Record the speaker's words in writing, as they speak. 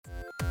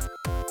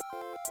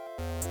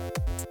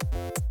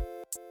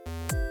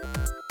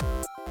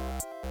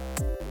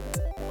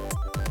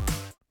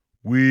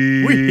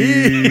Weekly.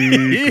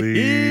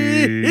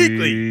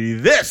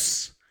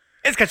 This.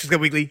 It's Cartridge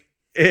Club Weekly.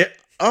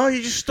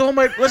 You just stole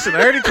my... Listen,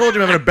 I already told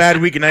you I'm having a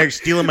bad week and now you're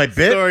stealing my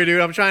bit. Sorry,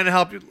 dude. I'm trying to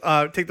help you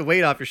take the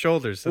weight off your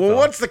shoulders. Well,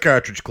 what's the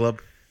Cartridge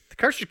Club? The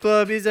Cartridge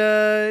Club is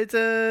it's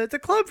a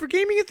club for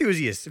gaming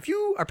enthusiasts. If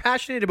you are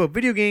passionate about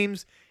video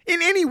games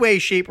in any way,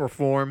 shape, or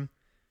form,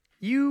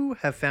 you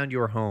have found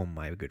your home,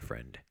 my good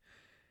friend.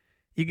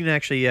 You can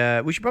actually...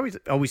 we should probably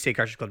always say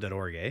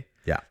cartridgeclub.org, eh?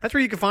 Yeah. That's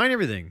where you can find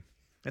everything.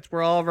 That's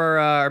where all of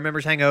our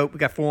members hang out. We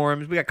got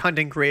forums. We got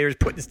content creators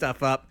putting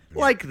stuff up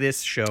like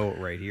this show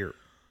right here.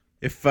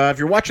 If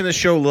you're watching this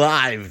show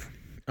live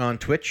on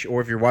Twitch, or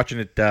if you're watching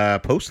it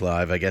post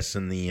live, I guess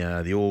in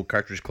the old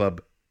Cartridge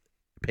Club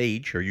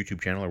page or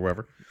YouTube channel or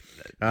wherever,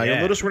 you'll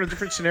notice we're in a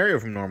different scenario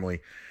from normally.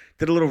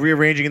 Did a little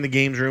rearranging in the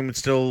games room. It's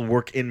still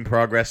work in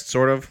progress,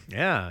 sort of.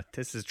 Yeah,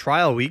 this is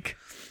trial week.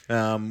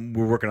 We're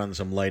working on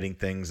some lighting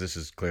things. This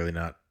is clearly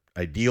not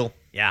ideal.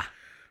 Yeah.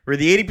 We're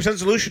the 80%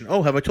 solution.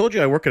 Oh, have I told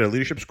you I work at a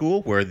leadership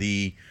school where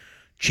the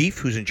chief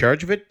who's in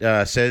charge of it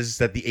says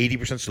that the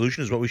 80%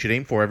 solution is what we should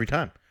aim for every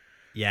time.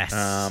 Yes.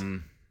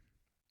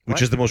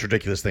 Which is the most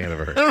ridiculous thing I've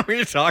ever heard. I don't know what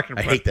you're talking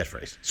about. I hate that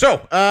phrase.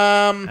 So,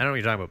 I don't know what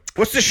you're talking about.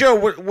 what's the show?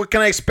 What can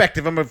I expect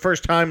if I'm a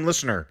first-time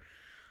listener?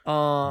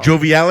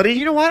 Joviality?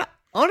 You know what?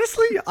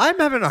 Honestly, I'm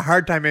having a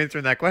hard time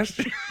answering that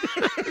question.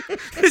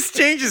 This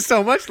changes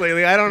so much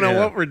lately. I don't know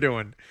what we're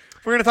doing.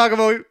 We're going to talk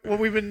about what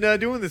we've been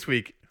doing this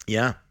week.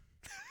 Yeah.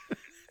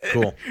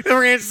 Cool. Then we're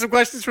going to answer some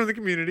questions from the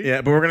community.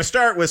 Yeah, but we're going to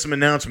start with some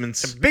announcements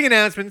Some big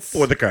announcements.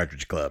 for the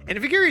Cartridge Club. And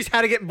if you're curious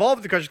how to get involved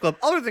with the Cartridge Club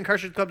other than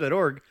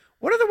cartridgeclub.org,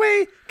 what other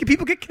way can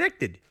people get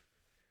connected?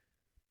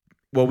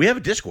 Well, we have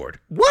a Discord.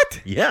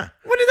 What? Yeah.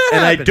 When did that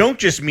And happen? I don't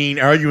just mean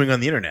arguing on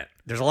the internet.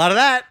 There's a lot of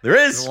that.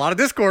 There's a lot of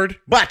Discord.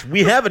 But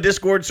we have a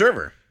Discord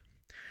server.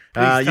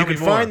 Please You tell me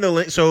can find more. the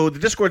link. So the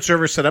Discord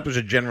server is set up as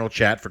a general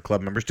chat for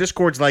club members.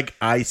 Discord's like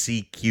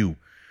ICQ.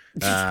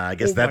 I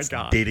guess Oh my that's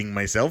God. dating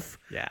myself.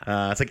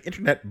 Yeah. It's like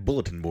internet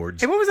bulletin boards.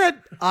 Hey, what was that?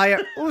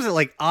 What was it,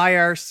 like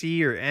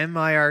IRC or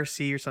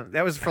MIRC or something?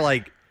 That was for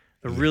like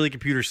the really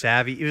computer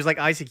savvy. It was like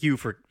ICQ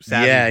for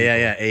savvy.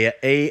 Yeah.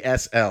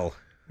 ASL.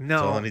 No.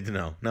 That's all I need to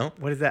know. No?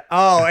 What is that?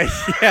 Oh,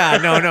 yeah.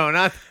 No,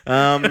 not.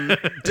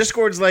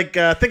 Discord's like,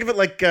 think of it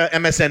like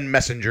MSN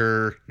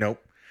Messenger.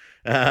 Nope.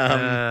 So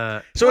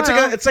well,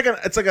 it's like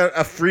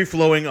a free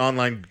flowing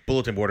online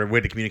bulletin board, or way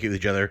to communicate with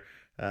each other.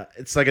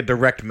 It's like a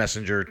direct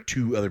messenger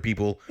to other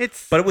people.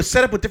 But it was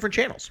set up with different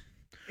channels.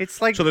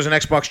 It's like So there's an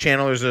Xbox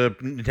channel, there's a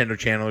Nintendo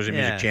channel, there's a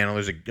music Yeah. channel,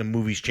 there's a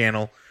movies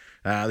channel.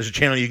 There's a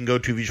channel you can go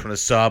to if you just want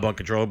to sob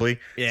uncontrollably.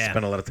 Yeah.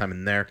 Spend a lot of time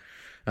in there.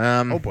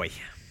 oh boy.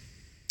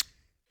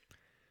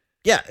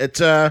 Yeah, it's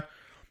the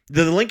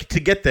link to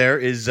get there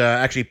is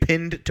actually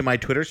pinned to my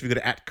Twitter. So if you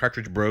go to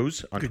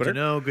 @CartridgeBros on Good Twitter. to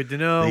know. Good to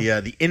know.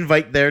 The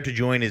invite there to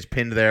join is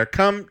pinned there.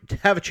 Come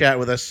have a chat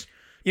with us.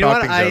 You know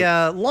talk what? things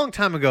out. Long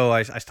time ago,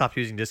 I stopped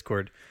using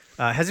Discord.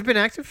 Has it been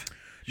active?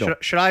 No.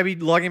 Should I be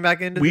logging back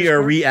into We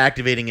are Discord?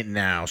 reactivating it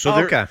now. So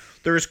okay.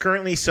 there is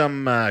currently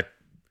some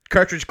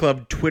Cartridge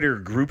Club Twitter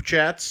group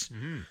chats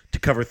to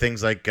cover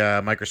things like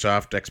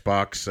Microsoft,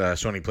 Xbox,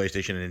 Sony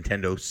PlayStation, and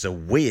Nintendo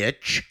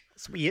Switch.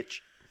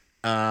 Switch.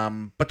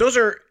 But those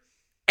are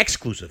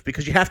exclusive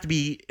because you have to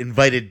be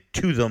invited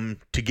to them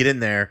to get in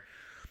there.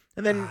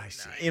 And then, I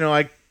see.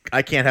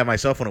 I can't have my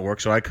cell phone at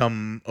work, so I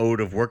come out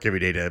of work every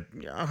day to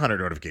 100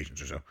 notifications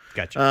or so.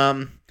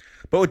 Gotcha.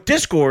 But with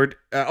Discord,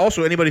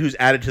 also anybody who's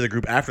added to the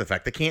group after the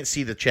fact, they can't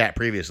see the chat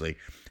previously.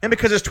 And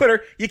because it's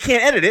Twitter, you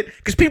can't edit it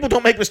because people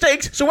don't make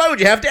mistakes, so why would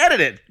you have to edit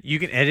it? You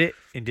can edit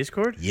in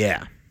Discord?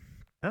 Yeah.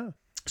 Oh.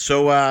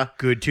 So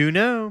Good to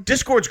know.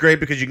 Discord's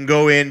great because you can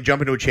go in,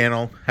 jump into a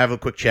channel, have a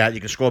quick chat. You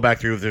can scroll back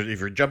through. If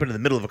you're jumping in the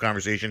middle of a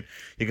conversation,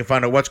 you can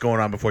find out what's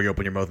going on before you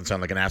open your mouth and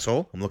sound like an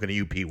asshole. I'm looking at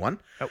you, P1.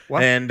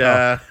 What? And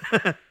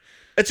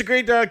it's a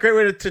great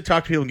way to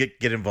talk to people and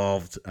get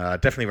involved.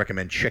 Definitely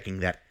recommend checking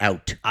that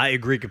out. I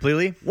agree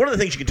completely. One of the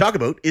things you can talk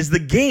about is the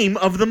game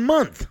of the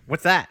month.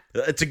 What's that?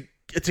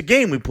 It's a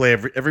game we play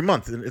every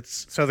month. And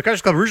So the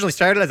Cartridge Club originally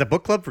started as a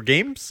book club for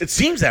games? it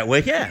seems that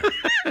way, yeah.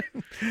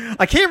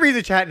 I can't read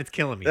the chat and it's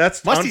killing me.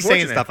 That's Musty's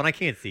saying unfortunate. stuff and I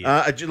can't see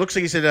it. It looks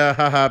like he said,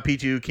 haha,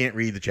 P2 can't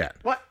read the chat.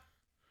 What?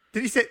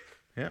 Did he say?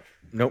 Yeah.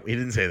 Nope, he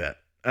didn't say that.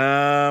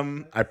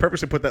 I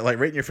purposely put that light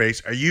right in your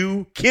face. Are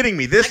you kidding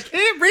me? I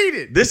can't read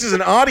it. This is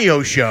an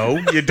audio show.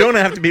 You don't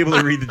have to be able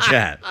to read the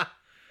chat.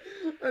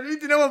 I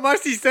need to know what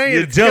Musty's saying. You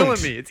It's don't.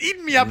 killing me. It's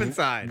eating me up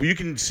inside. You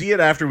can see it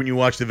after when you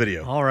watch the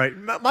video. All right.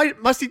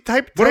 Musty,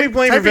 type. What are we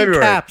playing for type in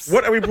February? Caps.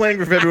 What are we playing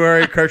for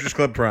February? Cartridge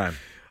Club Prime.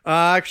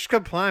 Cartridge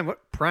Club Prime.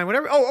 Prime?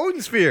 Whatever. Oh,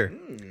 Odin Sphere.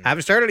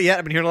 Haven't started it yet.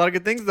 I've been hearing a lot of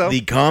good things though.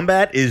 The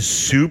combat is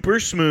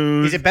super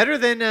smooth. Is it better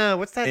than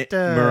what's that?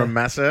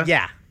 Muramasa?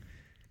 Yeah.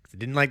 I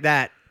didn't like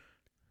that.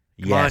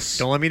 Come Yes.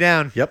 on, don't let me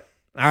down. Yep.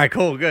 All right,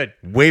 cool, good.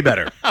 Way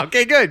better.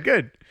 Okay,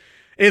 good.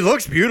 It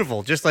looks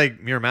beautiful, just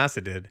like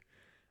Muramasa did.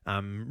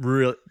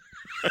 Really.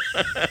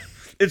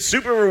 It's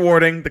super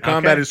rewarding. The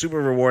combat Okay. is super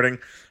rewarding.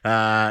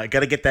 Got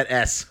to get that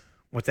S.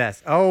 What's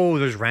that? Oh,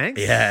 there's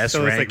ranks? Yeah, S So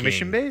ranking. it's like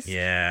mission based?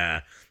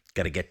 Yeah.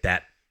 Got to get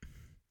that.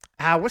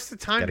 What's the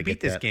time to Gotta beat get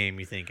this that. game?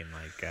 You thinking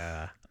like?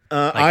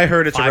 I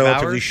heard it's a 5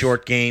 relatively hours?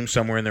 short game,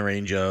 somewhere in the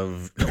range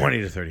of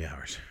 20 to 30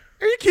 hours.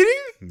 Are you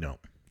kidding? No.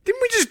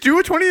 Didn't we just do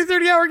a 20 to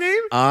 30 hour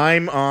game?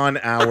 I'm on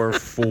hour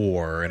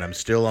 4, and I'm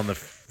still on the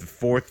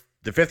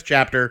fifth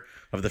chapter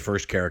of the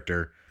first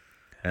character,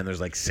 and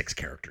there's like 6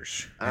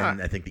 characters.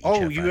 And I think they each have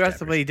 5 you have to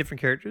chapters. play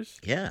different characters?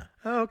 Yeah.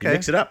 Oh, You okay.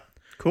 mix it up.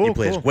 Cool. You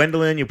play cool. as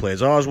Gwendolyn, you play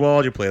as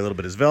Oswald, you play a little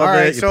bit as Velvet, All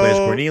right, you so play as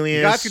Cornelius.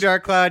 you got through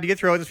Dark Cloud, you get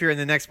through Atmosphere, and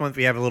the next month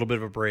we have a little bit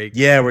of a break.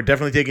 Yeah, we're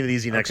definitely taking it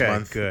easy next Okay,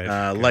 month. good,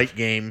 Light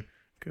game,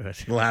 Good.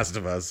 The Last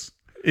of Us,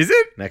 Is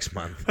it? next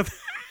month.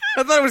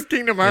 I thought it was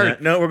Kingdom Yeah,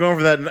 Hearts. no, we're going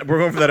for that. We're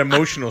going for that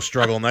emotional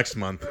struggle next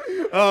month.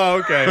 Oh,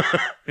 okay.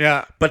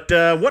 Yeah. But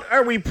what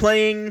are we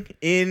playing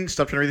in?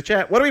 Stop trying to read the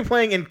chat. What are we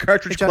playing in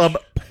Cartridge Hey, Josh.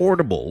 Club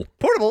Portable?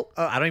 Portable?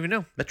 I don't even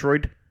know.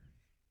 Metroid.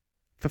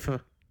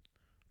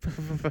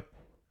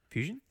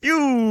 Fusion?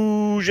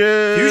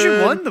 Fusion.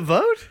 Fusion won the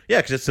vote? Yeah,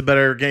 because it's the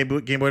better Game Boy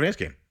Advance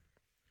game.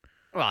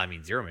 Well, I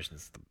mean, Zero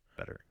Mission's the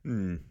better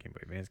Hmm. Game Boy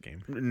Advance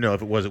game. No,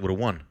 if it was, it would have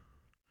won.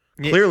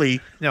 Yeah,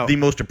 Clearly, no. the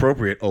most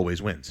appropriate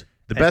always wins.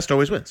 The best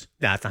always wins.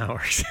 That's not how it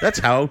works. That's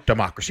how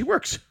democracy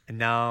works.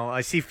 No,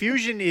 I see.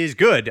 Fusion is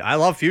good. I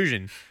love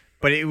Fusion,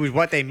 but it was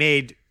what they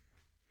made.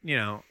 You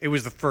know, it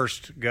was the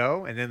first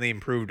go, and then they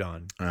improved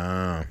on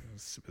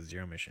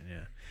Zero Mission.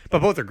 Yeah,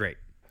 but both are great.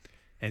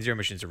 And Zero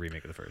Mission is a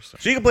remake of the first.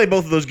 So you can play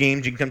both of those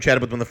games. You can come chat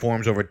about them in the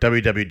forums over at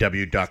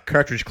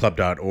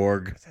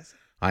www.cartridgeclub.org.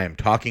 I am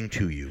talking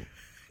to you.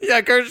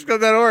 Yeah,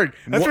 cartridgeclub.org.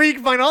 That's where you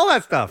can find all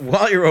that stuff.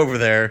 While you're over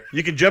there,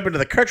 you can jump into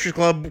the Cartridge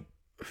Club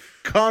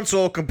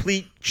Console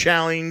Complete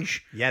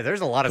Challenge. Yeah,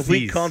 there's a lot of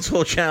Complete C's.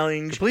 Console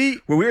Challenge. Complete.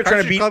 Where we were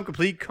trying to beat Club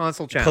Complete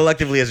Console Challenge.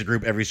 collectively as a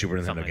group every Super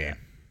Nintendo Something like game.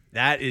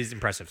 That is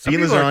impressive. Some Dean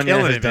people are Lasagna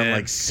killing has it, done man.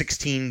 like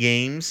 16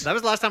 games. That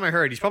was the last time I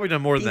heard. He's probably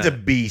done more than He's a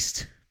that.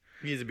 beast.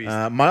 He's a beast.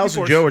 Miles Of and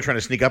course. Joe were trying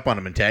to sneak up on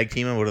him and tag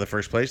team him, go to the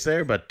first place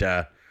there, but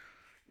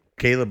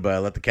Caleb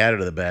let the cat out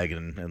of the bag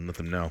and let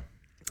them know.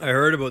 I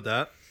heard about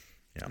that.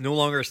 Yeah. No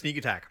longer a sneak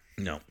attack.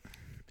 No.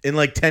 In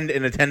a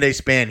 10-day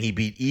span, he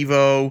beat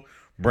Evo,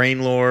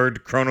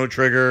 Brainlord, Chrono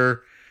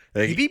Trigger.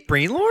 He beat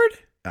Brainlord?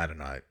 I don't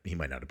know. He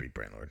might not have beat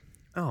Brainlord.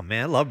 Oh,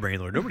 man, I love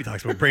Brainlord. Nobody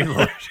talks about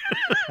Brainlord.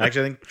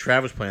 Actually, I think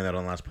Trav was playing that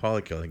on last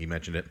Polykill. I think he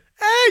mentioned it.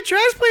 Hey,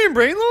 Trav's playing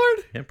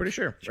Brainlord? Yeah, I'm pretty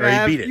sure. Trav, Or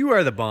he beat it. you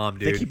are the bomb, I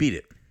dude. think he beat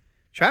it.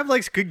 Trav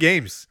likes good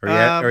games. Or he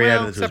added it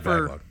to his except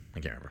for backlog. I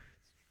can't remember.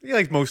 he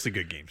likes mostly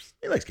good games.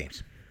 He likes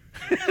games.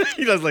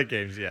 He does like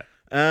games, yeah.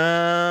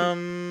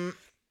 And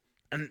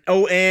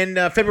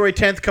February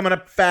 10th coming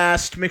up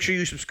fast. Make sure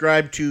you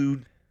subscribe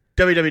to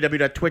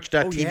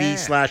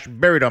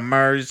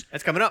www.twitch.tv/buriedonmars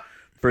That's coming up.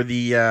 for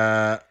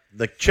the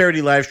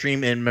charity live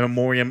stream in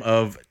memoriam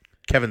of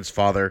Kevin's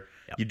father.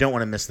 Yep. You don't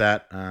want to miss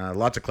that.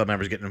 Lots of club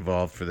members getting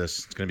involved for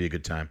this. It's going to be a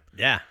good time.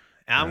 Yeah.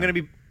 I'm going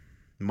to be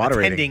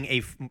Moderating.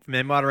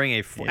 moderating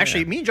a.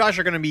 Actually, me and Josh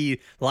are going to be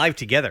live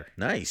together.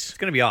 Nice. It's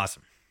going to be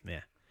awesome.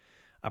 Yeah.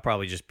 I'll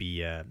probably just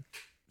be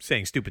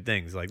saying stupid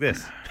things like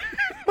this.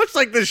 Much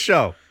like this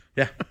show.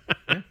 Yeah.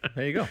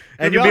 There you go. It'll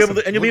And be you'll be awesome.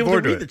 able to Looking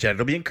forward to read it. the chat.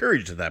 It'll be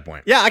encouraged at that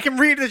point. Yeah, I can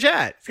read the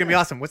chat. It's going to be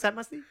awesome. What's that,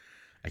 Musty?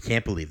 I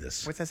can't believe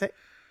this. What's that say?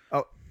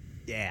 Oh,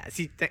 yeah.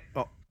 See,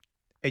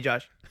 hey,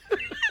 Josh.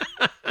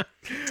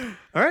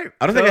 All right.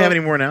 I don't think I have any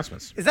more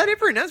announcements. Is that it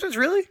for announcements,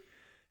 really?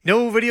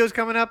 No videos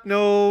coming up?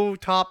 No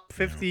top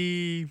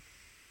 50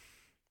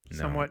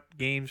 somewhat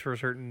games for a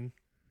certain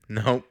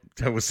No.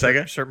 That was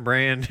Sega? certain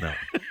brand? No.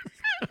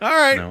 All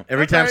right. No.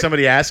 Every That's time all right.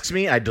 somebody asks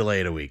me, I delay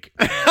it a week.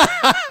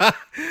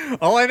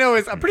 All I know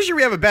is I'm pretty sure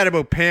we have a bet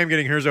about Pam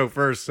getting hers out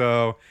first,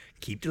 so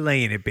keep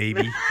delaying it,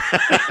 baby.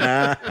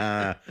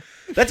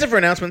 That's it for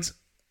announcements.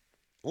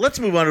 Let's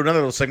move on to another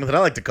little segment that I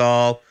like to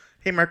call,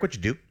 Hey, Mark, what'd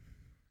you do?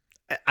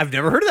 I've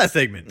never heard of that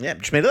segment. Yeah,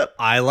 just made it up.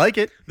 I like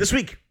it. This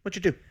week,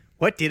 what'd you do?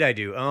 What did I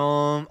do?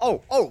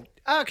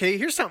 Okay.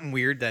 Here's something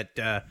weird that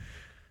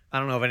I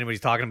don't know if anybody's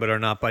talking about it or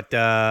not, but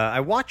I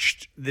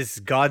watched this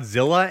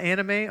Godzilla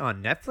anime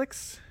on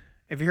Netflix.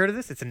 Have you heard of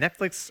this? It's a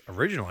Netflix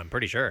original, I'm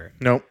pretty sure.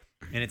 Nope.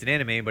 And it's an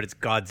anime, but it's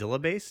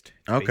Godzilla based.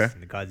 It's Okay. based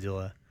in the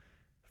Godzilla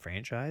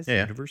franchise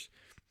Yeah. universe.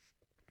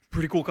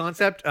 Pretty cool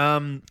concept.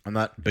 I'm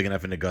not big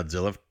enough into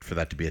Godzilla for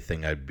that to be a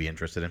thing I'd be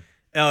interested in.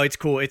 Oh, it's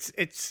cool.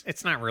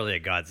 It's not really a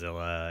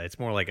Godzilla. It's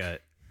more like a-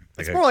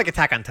 more like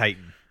Attack on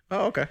Titan.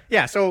 Oh, okay.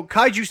 Yeah, so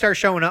kaiju start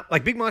showing up,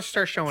 like big monsters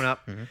start showing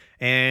up, Mm-hmm.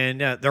 and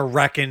they're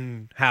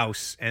wrecking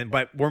house,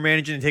 but we're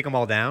managing to take them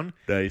all down.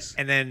 Nice.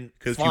 And then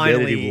Because finally,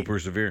 humanity will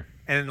persevere.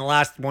 and then the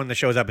last one that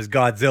shows up is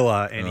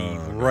Godzilla, and he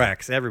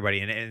wrecks everybody.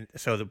 And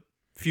so the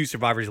few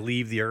survivors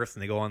leave the Earth,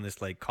 and they go on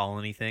this like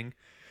colony thing.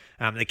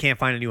 They can't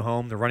find a new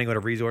home. They're running out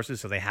of resources,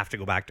 so they have to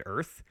go back to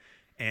Earth.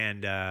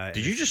 And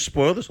Did you just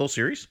spoil this whole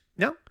series?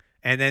 no?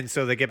 And then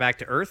so they get back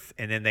to Earth,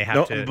 and then they have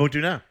No, to. don't do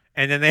now.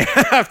 And then they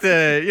have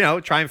to,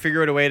 try and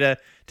figure out a way to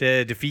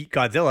defeat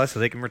Godzilla so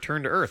they can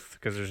return to Earth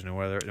because there's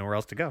nowhere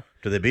else to go.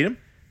 Do they beat him?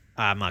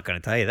 I'm not going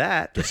to tell you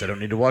that. Guess I don't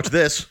need to watch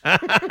this.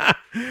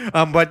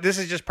 But this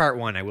is just part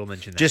one. I will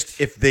mention that.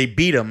 Just if they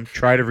beat him,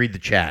 try to read the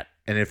chat.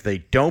 And if they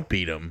don't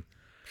beat him,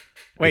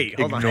 Wait,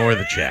 hold on. Ignore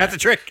the chat. That's a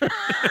trick.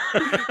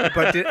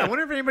 But I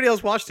wonder if anybody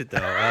else watched it though.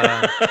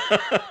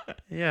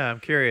 Yeah, I'm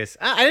curious.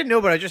 I didn't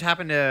know, but I just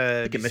happened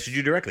to. They can message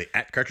you directly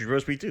at Cartridge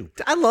Bros P2.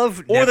 I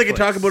love. Or they can Netflix.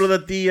 talk about it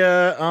at the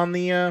on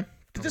the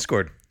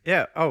Discord.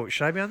 Yeah. Oh,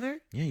 should I be on there?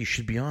 Yeah, you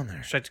should be on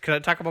there. Could I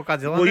talk about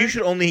Godzilla? Well, you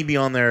should only be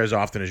on there as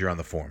often as you're on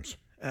the forums.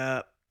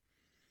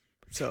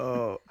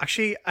 So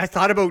actually, I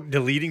thought about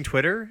deleting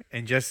Twitter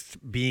and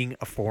just being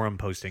a forum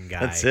posting guy.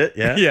 That's it.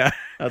 Yeah. Yeah.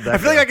 How'd that I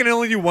feel like go? I can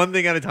only do one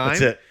thing at a time.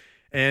 That's it.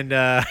 And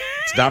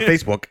It's not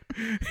Facebook.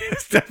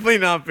 it's definitely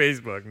not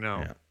Facebook.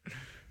 No.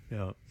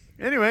 No.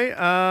 Anyway,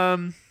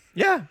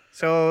 yeah.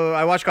 So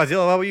I watched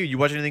Godzilla. How about you? You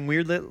watch anything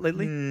weird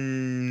lately?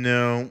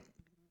 No.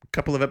 A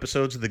couple of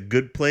episodes of The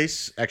Good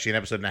Place. Actually, an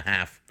episode and a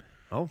half.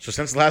 Oh. So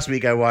since last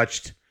week, I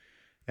watched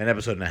an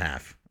episode and a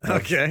half. Of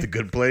Okay. The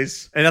Good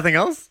Place. And nothing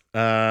else?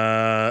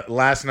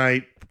 Last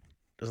night.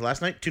 Was it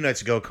last night? 2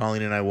 nights ago,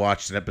 Colleen and I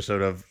watched an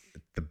episode of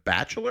The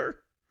Bachelor.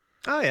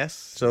 Oh yes.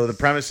 So the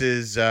premise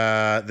is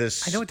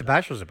this. I know what The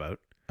Bachelor's about.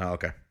 Oh,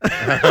 okay.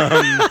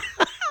 I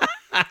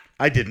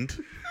didn't.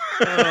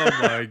 Oh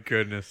my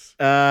goodness.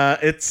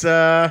 It's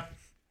a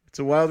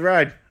wild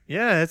ride.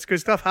 Yeah, that's good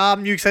stuff.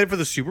 You excited for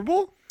the Super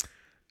Bowl?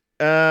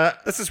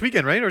 That's this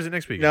weekend, right? Or is it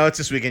next weekend? No, it's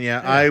this weekend.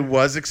 Yeah, I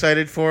was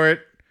excited for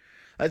it.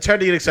 It's hard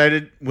to get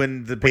excited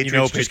when the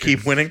Patriots just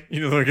keep winning.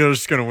 You know they're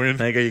just gonna win.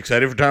 Like, are you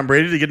excited for Tom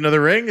Brady to get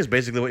another ring? Is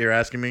basically what you're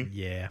asking me.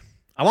 Yeah.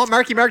 I want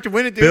Marky Mark to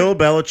win it, dude. Bill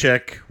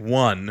Belichick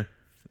won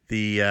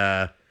the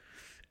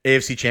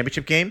AFC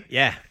Championship game.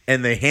 Yeah.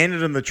 And they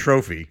handed him the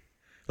trophy.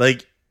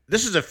 Like,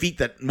 this is a feat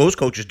that most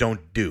coaches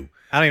don't do.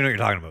 I don't even know what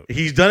you're talking about.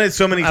 He's done it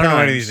so many times. I don't know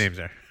what any of these names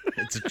are.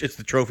 It's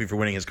the trophy for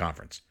winning his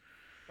conference.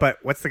 But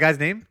what's the guy's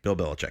name? Bill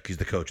Belichick. He's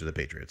the coach of the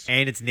Patriots.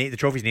 And the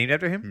trophy's named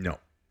after him? No,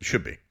 it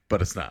should be,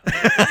 but it's not.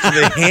 So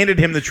they handed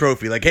him the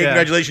trophy. Like, hey, Yeah.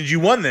 congratulations, you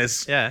won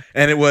this. Yeah.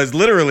 And it was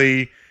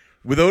literally,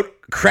 without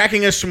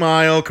cracking a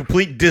smile,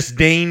 complete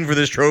disdain for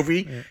this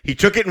trophy, he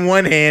took it in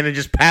one hand and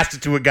just passed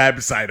it to a guy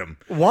beside him.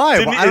 Why?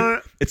 Didn't Well, I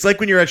don't. It's like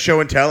when you're at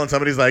show and tell and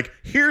somebody's like,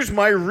 here's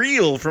my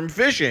reel from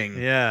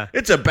fishing. Yeah.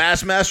 It's a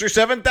Bassmaster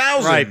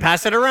 7000. Right.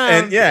 Pass it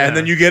around. And and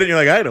then you get it and you're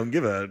like, I don't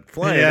give a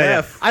flying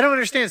F. I don't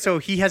understand. So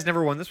he has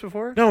never won this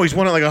before? No, he's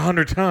won it like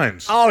 100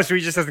 times. Oh, so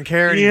he just doesn't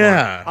care anymore.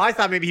 Yeah. I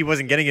thought maybe he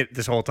wasn't getting it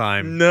this whole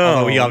time. No,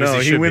 Although he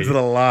obviously he should wins be. it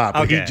a lot.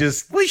 But Okay. he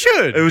just, Well, he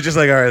should. it was just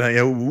like, all right,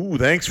 ooh,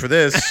 thanks for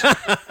this.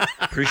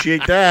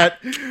 Appreciate that.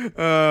 That's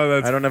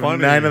I don't have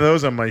funny. 9 of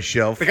those on my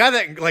shelf. The guy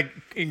that like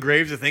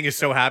engraves the thing is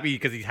so happy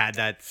because he had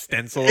that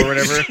stencil or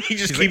whatever. He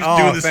just He's keeps like,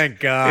 doing oh, this. Thank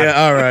God.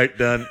 Yeah, all right,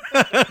 done.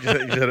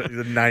 You had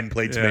 9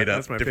 plates made up.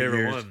 That's my different favorite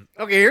years. one.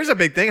 Okay, here's a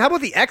big thing. How about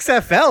the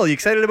XFL? You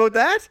excited about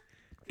that?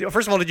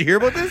 First of all, did you hear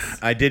about this?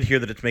 I did hear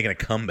that it's making a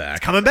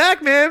comeback. Coming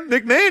back, man.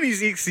 McMahon,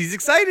 he's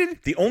excited.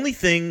 The only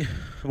thing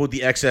about the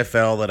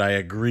XFL that I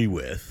agree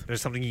with,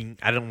 There's something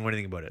I don't know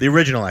anything about it. the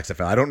original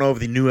XFL, I don't know if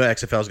the new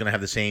XFL is going to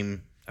have the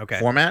same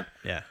format.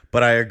 Yeah.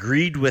 But I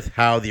agreed with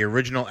how the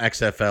original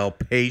XFL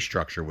pay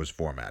structure was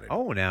formatted.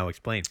 Oh, now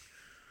explain.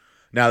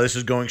 Now, this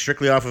is going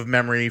strictly off of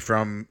memory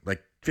from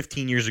like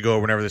 15 years ago,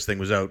 whenever this thing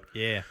was out.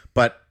 Yeah.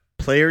 But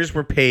players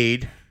were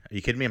paid. Are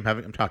you kidding me? I'm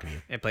talking to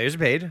you. And players are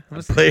paid.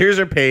 Players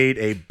are paid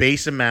a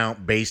base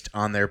amount based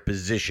on their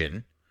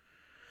position,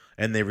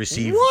 and they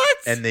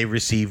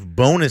receive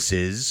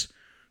bonuses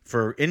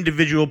for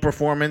individual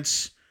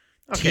performance,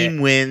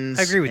 team wins,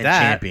 I agree with and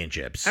that.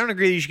 championships. I don't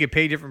agree that you should get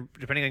paid different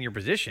depending on your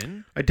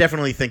position. I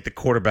definitely think the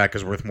quarterback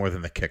is worth more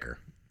than the kicker.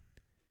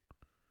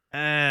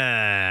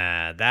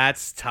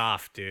 That's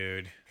tough,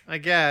 dude. I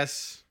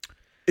guess.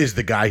 Is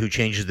the guy who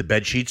changes the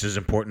bed sheets as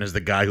important as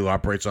the guy who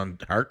operates on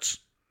hearts?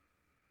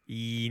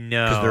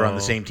 No. Because they're on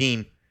the same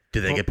team.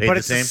 Do they get paid but the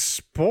it's same? a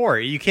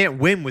sport. You can't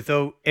win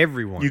without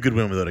everyone. You could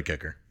win without a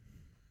kicker.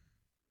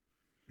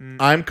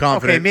 I'm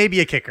confident. Okay, maybe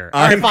a kicker.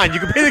 All right, fine. You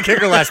can pay the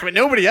kicker less, but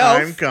nobody else.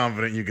 I'm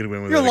confident you could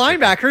win without Your a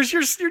kicker. linebackers,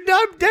 you're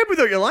dead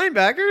without your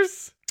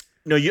linebackers.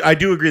 No, I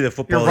do agree that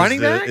football Your running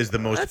back? is the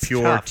most That's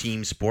pure tough.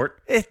 team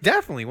sport. It's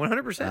definitely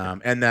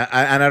 100%. And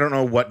I don't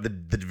know what the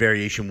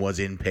variation was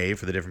in pay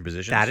for the different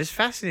positions. That is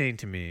fascinating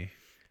to me.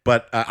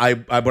 But what I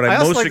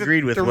also most like that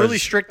agreed with they're was really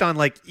strict on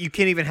like you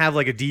can't even have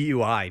like a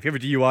DUI. If you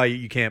have a DUI,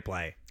 you can't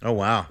play. Oh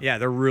wow. Yeah,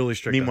 they're really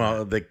strict.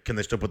 Meanwhile, can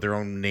they still put their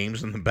own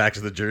names on the backs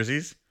of the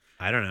jerseys?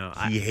 I don't know.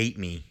 You hate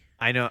me.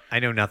 I know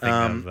nothing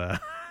of.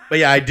 But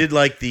yeah, I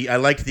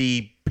liked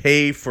the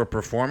pay for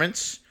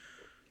performance,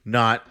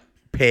 not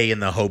pay in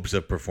the hopes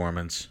of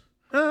performance.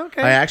 Oh,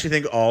 okay. I actually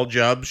think all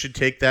jobs should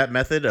take that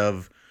method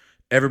of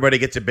everybody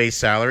gets a base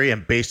salary,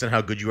 and based on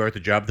how good you are at the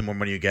job, the more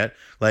money you get.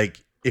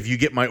 Like if you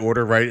get my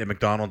order right at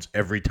McDonald's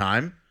every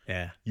time,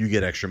 you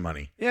get extra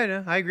money. Yeah,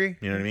 no, I agree.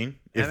 You know what I mean?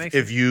 That makes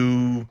If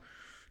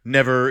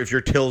if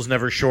your till's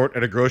never short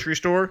at a grocery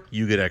store,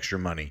 you get extra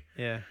money.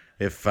 Yeah.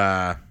 If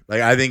I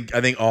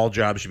think all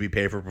jobs should be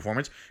paid for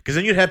performance, because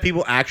then you'd have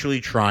people actually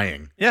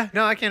trying. Yeah,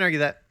 no, I can't argue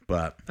that.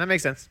 But That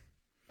makes sense.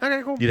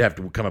 Okay, cool. you'd have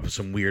to come up with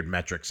some weird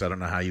metrics. I don't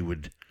know how you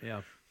would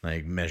Yeah.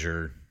 like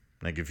measure,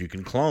 like if you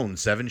can clone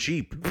 7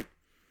 sheep.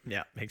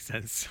 Yeah, makes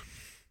sense.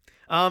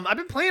 I've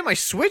been playing my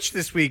Switch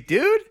this week,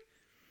 dude.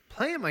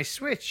 Playing my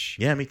Switch.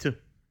 Yeah, me too.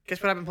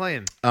 Guess what I've been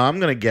playing? I'm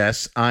gonna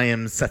guess I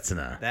am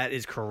Setsuna. That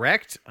is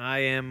correct.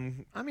 I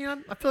feel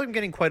like I'm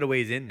getting quite a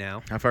ways in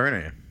now. How far in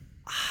are you?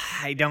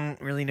 I don't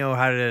really know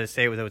how to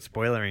say it without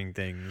spoiling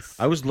things.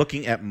 I was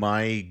looking at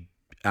my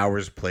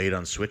hours played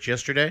on Switch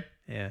yesterday.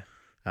 Yeah.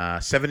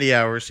 70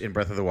 hours in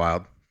Breath of the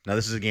Wild. Now,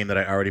 this is a game that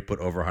I already put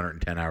over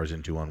 110 hours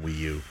into on Wii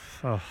U.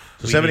 Oh,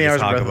 So 70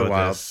 hours in Breath of the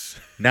Wild. This.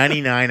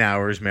 99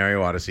 hours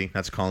Mario Odyssey.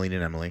 That's Colleen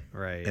and Emily.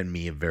 Right. And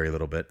me a very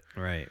little bit.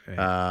 Right.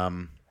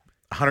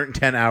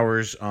 110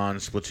 hours on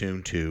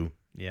Splatoon 2.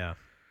 Yeah.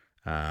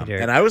 And I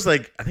think I was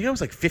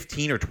like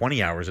 15 or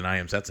 20 hours in I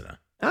Am Setsuna.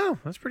 Oh,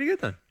 that's pretty good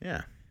then.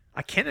 Yeah.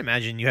 I can't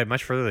imagine you had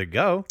much further to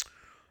go.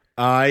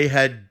 I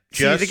had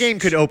just... See, the game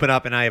could open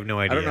up and I have no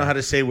idea. I don't know how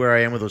to say where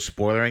I am without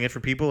spoilering it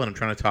for people, and I'm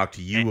trying to talk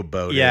to you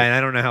about it. Yeah, and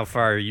I don't know how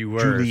far you were.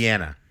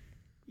 Juliana.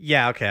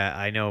 Yeah, okay.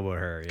 I know about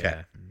her. Yeah.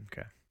 Okay.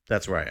 Okay.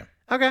 That's where I am.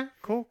 Okay,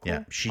 cool.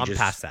 Yeah, I'm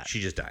past that.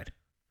 She just died.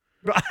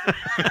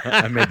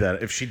 I made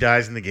that. If she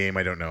dies in the game,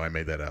 I don't know. I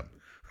made that up.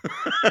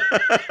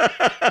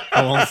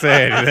 I won't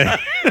say anything.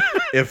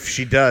 If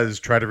she does,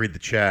 try to read the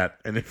chat.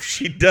 And if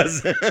she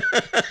doesn't...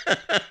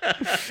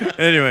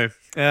 Anyway,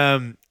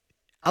 I'm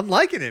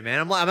liking it,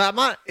 man. I'm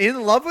not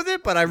in love with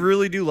it, but I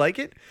really do like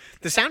it.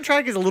 The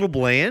soundtrack is a little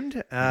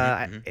bland.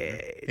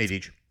 Hey,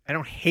 Deej. I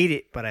don't hate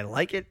it, but I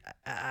like it.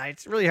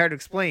 It's really hard to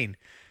explain.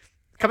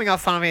 Coming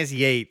off Final Fantasy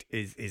VIII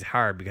is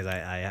hard because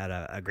I had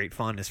a great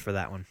fondness for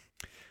that one.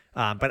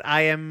 But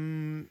I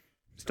am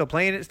still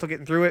playing it, still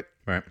getting through it.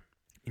 Right.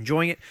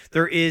 Enjoying it.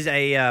 There is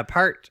a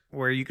part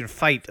where you can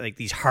fight like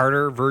these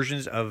harder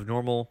versions of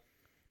normal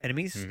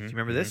enemies. Do you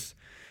remember this?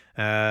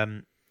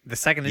 The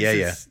second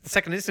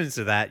instance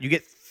of that, you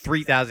get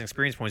 3,000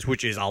 experience points,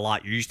 which is a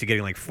lot. You're used to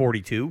getting like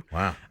 42.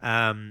 Wow.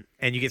 And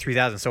you get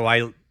 3,000. So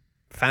I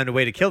found a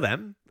way to kill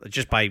them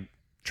just by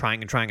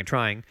trying.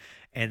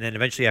 And then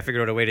eventually I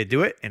figured out a way to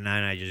do it, and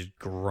then I just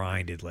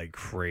grinded like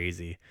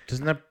crazy.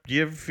 Doesn't that? Do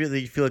you ever feel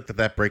like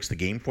that breaks the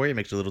game for you?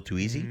 Makes it a little too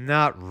easy?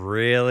 Not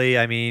really.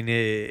 I mean,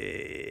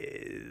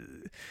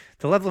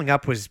 the leveling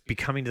up was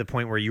becoming to the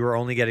point where you were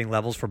only getting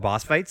levels for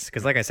boss fights.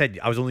 Because, like I said,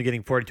 I was only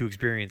getting 42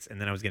 experience, and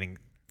then I was getting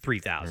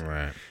 3,000.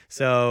 Right.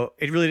 So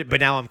it really.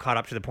 But now I'm caught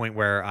up to the point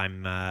where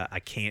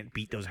I can't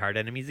beat those hard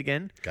enemies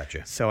again.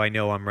 Gotcha. So I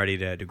know I'm ready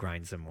to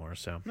grind some more.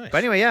 So, nice. But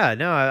anyway, yeah,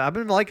 no, I've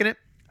been liking it.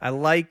 I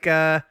like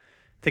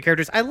the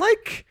characters. I've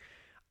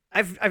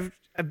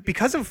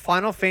because of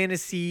Final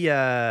Fantasy,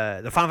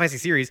 the Final Fantasy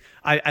series.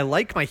 I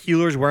like my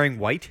healers wearing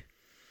white.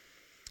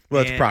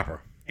 Well, it's proper.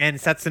 And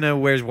Setsuna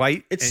wears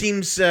white. It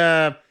seems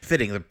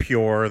fitting. They're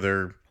pure.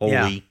 They're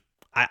holy.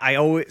 Yeah. I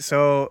always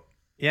I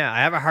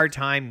have a hard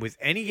time with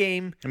any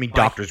game. I mean,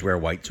 doctors wear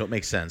white, so it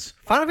makes sense.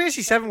 Final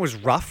Fantasy VII was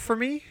rough for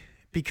me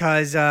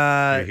because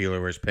your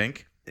healer wears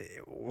pink.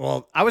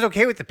 Well, I was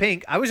okay with the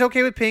pink. I was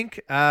okay with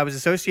pink. I was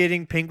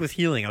associating pink with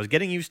healing. I was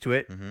getting used to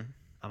it. Mm-hmm.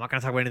 I'm not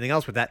going to talk about anything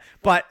else with that.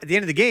 But at the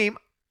end of the game,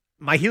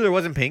 my healer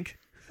wasn't pink.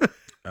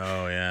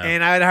 Oh, yeah.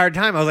 And I had a hard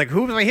time. I was like,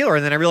 who's my healer?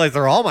 And then I realized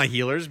they're all my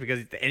healers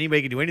because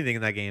anybody can do anything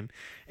in that game.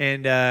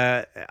 And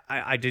I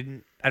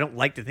don't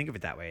like to think of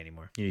it that way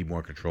anymore. You need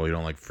more control. You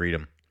don't like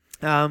freedom.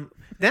 Now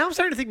I'm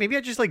starting to think maybe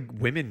I just like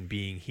women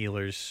being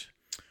healers.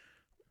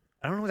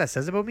 I don't know what that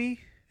says about me.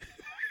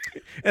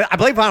 I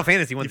play Final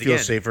Fantasy once again. You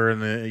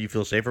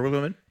feel safer with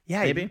women?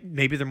 Yeah,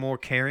 maybe they're more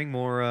caring,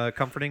 more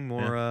comforting,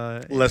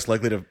 more less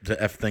likely to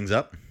F things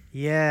up.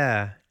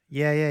 Yeah.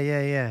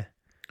 A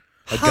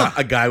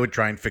guy would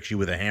try and fix you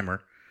with a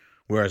hammer,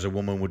 whereas a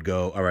woman would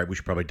go, all right, we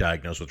should probably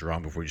diagnose what's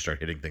wrong before you start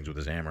hitting things with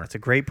his hammer. That's a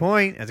great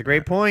point.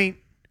 Point.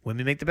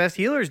 Women make the best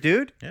healers,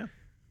 dude. Yeah.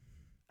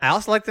 I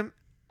also like them.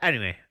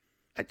 Anyway,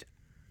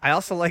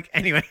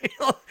 anyway,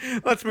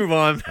 let's move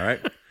on. All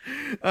right.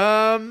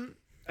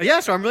 Yeah,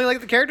 so I'm really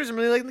liking the characters. I'm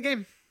really liking the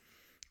game.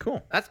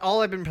 Cool. That's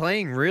all I've been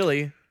playing,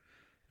 really.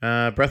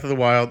 Breath of the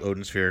Wild,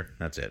 Odin Sphere.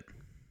 That's it.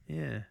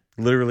 Yeah.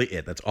 Literally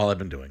it. That's all I've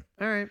been doing.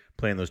 All right.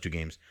 Playing those two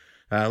games.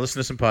 Listen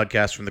to some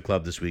podcasts from the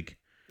club this week.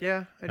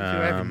 Yeah, I do.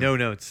 I have no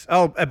notes.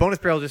 Oh, a bonus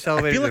barrel just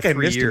celebrated. I feel like I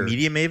missed a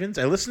Media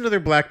Mavens. I listened to their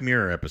Black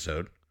Mirror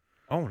episode.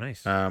 Oh,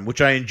 nice.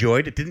 Which I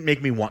enjoyed. It didn't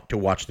make me want to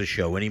watch the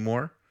show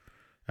anymore.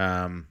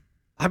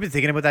 I've been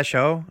thinking about that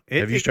show.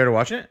 Have you started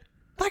watching it?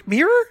 Black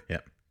Mirror?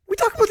 Yeah. We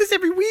talk about this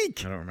every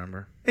week. I don't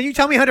remember. And you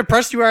tell me how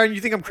depressed you are and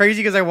you think I'm crazy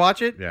because I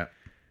watch it? Yeah.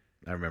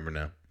 I remember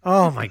now.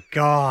 Oh, my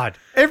God.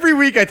 Every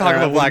week I talk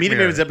about Black Mirror.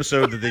 The Media Mavens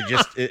episode that they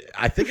just...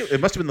 I think it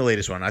must have been the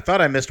latest one. I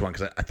thought I missed one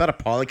because I thought a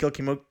Polykill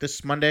came out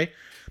this Monday,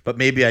 but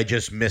maybe I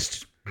just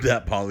missed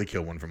that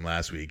Polykill one from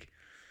last week.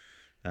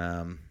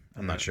 I'm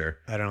not sure.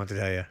 I don't know what to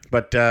tell you.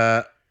 But,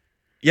 yeah,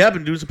 I've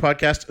been doing some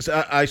podcasts.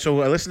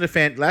 So I listened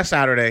to last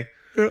Saturday...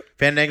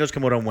 Fandango's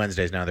come out on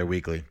Wednesdays now. They're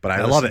weekly. But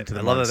I listen to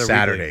them on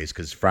Saturdays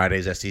because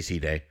Friday's STC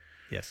day.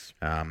 Yes.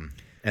 And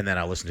then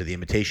I'll listen to the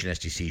Imitation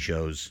STC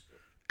shows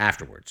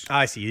afterwards.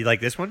 I see. You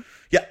like this one?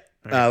 Yeah.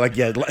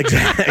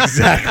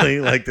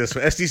 Exactly like this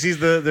one. STC's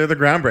they're the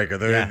groundbreaker.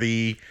 They're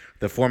the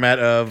format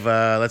of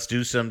let's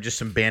do some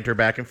banter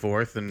back and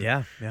forth and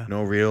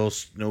no real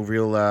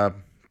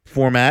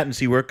format and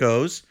see where it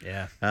goes.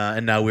 Yeah.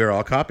 And now we're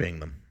all copying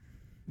them.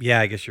 Yeah,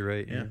 I guess you're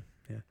right.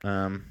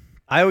 Yeah.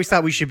 I always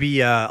thought we should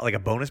be like a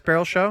bonus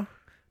barrel show,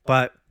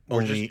 but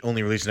only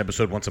release an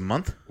episode once a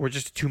month, we're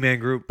just a 2-man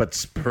group. but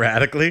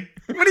sporadically.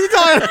 What are you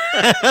talking?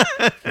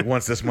 Like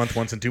once this month,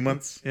 once in 2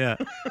 months. Yeah,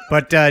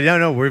 but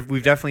no,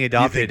 we've definitely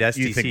adopted STC.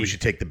 You think we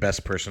should take the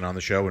best person on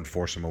the show and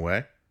force him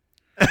away?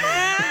 I'm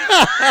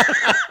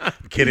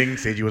kidding.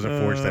 Seiji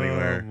wasn't forced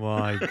anywhere. Oh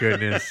my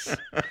goodness.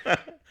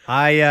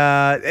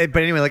 But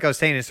anyway, like I was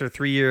saying, it's their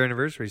 3-year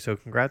anniversary, so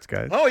congrats,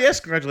 guys. Oh yes,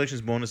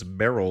 congratulations, bonus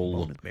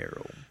barrel.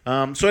 Barrel.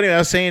 So anyway, I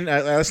was saying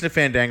I listened to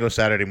Fandango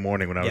Saturday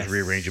morning when I was Yes.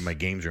 rearranging my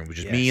games room, which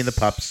is me and the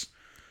pups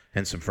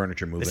and some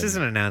furniture moving. This is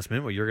an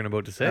announcement. What you're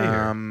about to say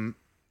here.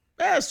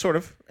 Yeah, sort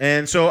of.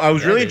 And so I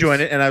was really it enjoying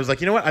is. it, and I was like,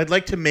 you know what? I'd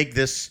like to make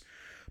this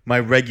my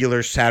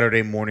regular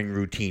Saturday morning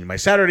routine, my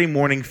Saturday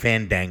morning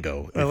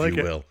Fandango, if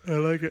you will. I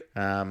like it.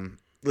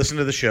 Listen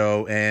to the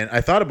show, and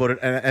I thought about it,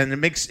 and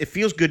it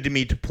feels good to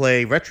me to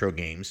play retro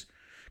games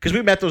because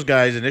we met those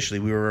guys initially.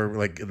 We were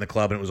like in the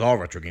club, and it was all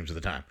retro games at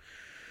the time.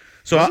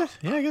 So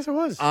Yeah, I guess it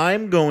was.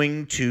 I'm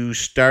going to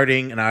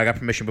and I got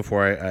permission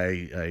before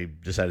I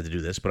decided to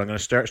do this, but I'm going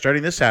to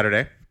starting this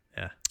Saturday.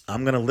 Yeah.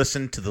 I'm going to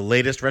listen to the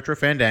latest Retro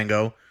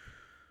Fandango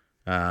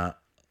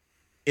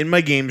in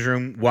my games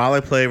room while I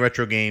play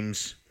retro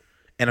games,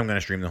 and I'm going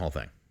to stream the whole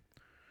thing.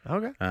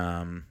 Okay.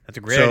 That's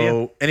a great so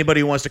idea.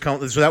 anybody who wants to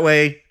come, so that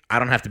way I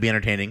don't have to be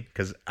entertaining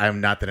because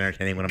I'm not that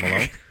entertaining when I'm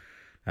alone.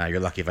 You're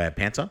lucky if I have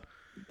pants on.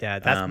 Yeah,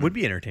 that would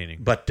be entertaining.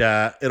 But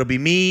it'll be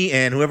me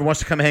and whoever wants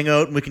to come hang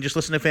out, and we can just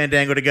listen to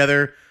Fandango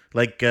together,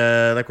 like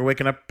we're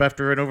waking up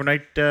after an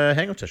overnight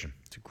hangout session.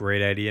 It's a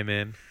great idea,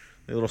 man.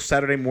 A little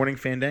Saturday morning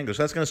Fandango.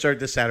 So that's going to start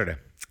this Saturday.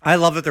 I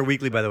love that they're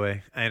weekly, by the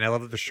way, and I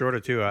love that they're shorter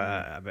too.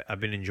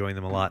 I've been enjoying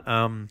them a lot.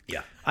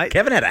 Yeah,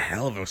 Kevin had a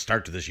hell of a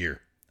start to this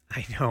year.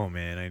 I know,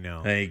 man. I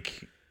know.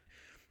 Like,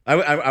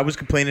 I was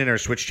complaining in our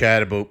Switch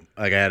chat about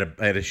like I had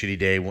a shitty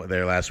day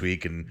there last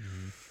week, and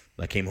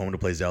I came home to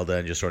play Zelda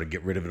and just sort of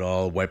get rid of it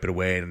all, wipe it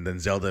away, and then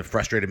Zelda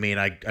frustrated me,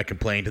 and I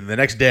complained. And the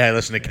next day I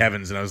listened to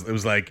Kevin's, and it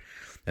was like,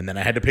 and then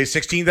I had to pay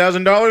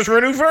 $16,000 for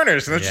a new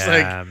furnace, and it's just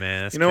like,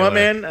 man, you know what,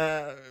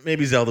 man?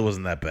 Maybe Zelda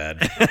wasn't that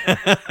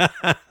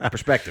bad.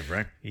 Perspective,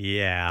 right?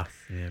 Yeah.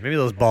 Maybe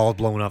those balls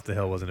blowing off the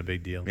hill wasn't a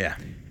big deal. Yeah.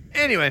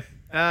 Anyway,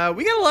 we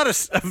got a lot of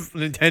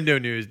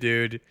Nintendo news,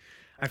 dude.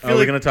 Are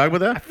we going to talk about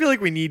that? I feel like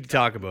we need to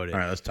talk about it. All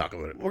right, let's talk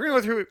about it. We're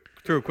going to go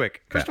through it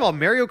quick. First of all,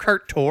 Mario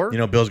Kart Tour. You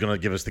know, Bill's going to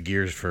give us the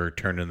gears for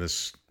turning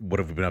this "What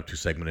have we been up to"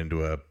 segment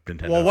into a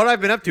Nintendo. Well, what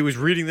I've been up to is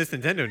reading this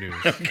Nintendo news.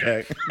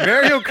 Okay.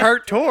 Mario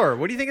Kart Tour.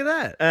 What do you think of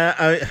that?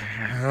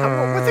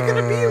 What's it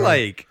going to be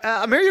like?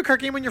 A Mario Kart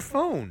game on your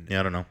phone. Yeah,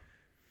 I don't know.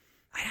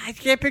 I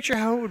can't picture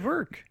how it would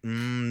work.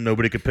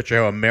 Nobody could picture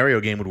how a Mario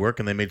game would work,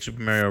 and they made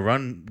Super Mario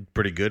Run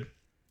pretty good.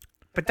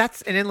 But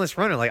that's an endless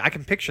runner. Like, I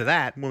can picture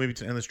that. Well, maybe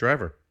it's an endless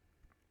driver.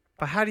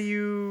 But how do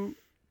you...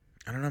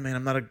 I don't know, man.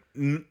 I'm not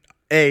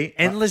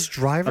Endless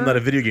driver? I'm not a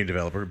video game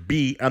developer.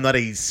 B, I'm not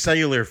a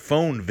cellular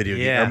phone video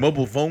game or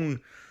mobile phone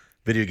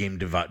video game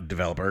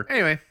developer.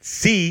 Anyway.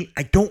 C,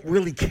 I don't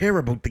really care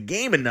about the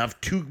game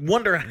enough to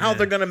wonder how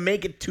they're going to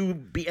make it to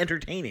be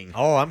entertaining.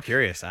 Oh, I'm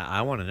curious.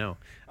 I want to know.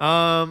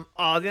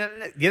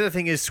 The other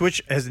thing is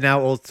Switch has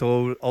now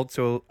also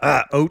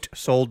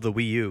outsold the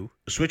Wii U.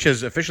 Switch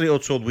has officially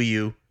outsold Wii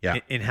U. Yeah.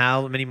 In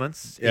how many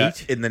months? Yeah,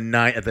 8? at the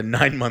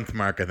 9-month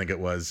mark, I think it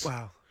was.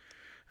 Wow.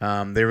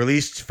 They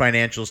released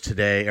financials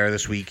today or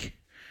this week.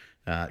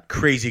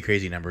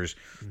 Crazy numbers.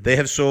 They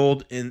have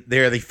sold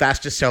they're the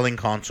fastest selling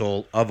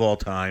console of all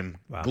time.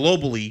 Wow.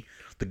 Globally.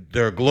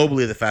 They're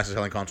globally the fastest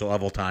selling console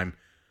of all time.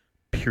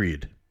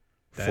 Period.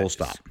 Full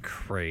stop.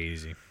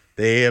 Crazy.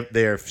 They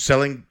are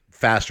selling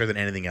faster than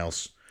anything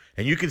else.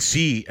 And you can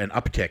see an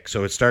uptick.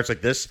 So it starts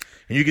like this,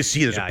 and you can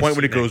see there's a point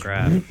when it goes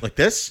like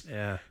this.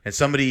 Yeah. And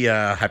somebody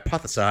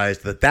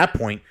hypothesized that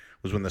point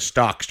was when the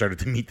stock started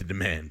to meet the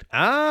demand.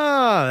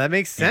 Ah, that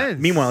makes sense.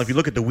 Yeah. Meanwhile, if you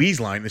look at the Wii's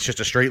line, it's just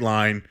a straight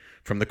line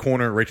from the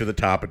corner right to the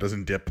top. It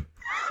doesn't dip.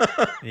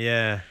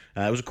 Yeah.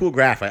 It was a cool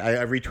graph.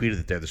 I retweeted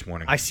it there this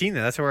morning. I seen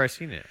that. That's where I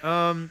seen it.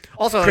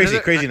 Also,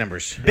 crazy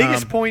numbers.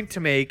 Biggest point to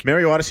make.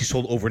 Mario Odyssey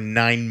sold over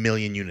 9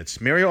 million units.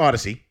 Mario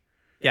Odyssey.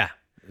 Yeah.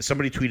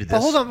 Somebody tweeted this.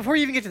 But hold on, before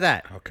you even get to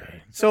that.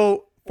 Okay.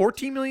 So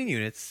 14 million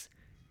units.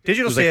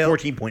 Digital it was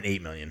sales. Like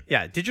 14.8 million.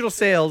 Yeah, digital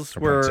sales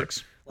were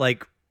 6.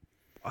 like,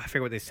 I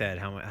forget what they said.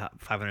 How much?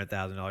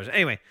 $500,000.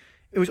 Anyway,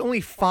 it was only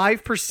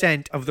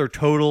 5% of their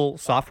total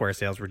software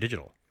sales were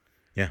digital.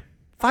 Yeah.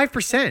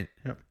 5%.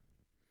 Yep.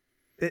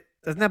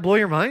 Doesn't that blow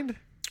your mind?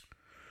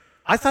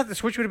 I thought the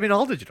Switch would have been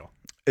all digital.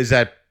 Is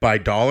that by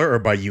dollar or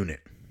by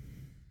unit?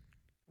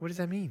 What does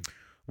that mean?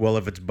 Well,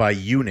 if it's by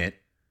unit,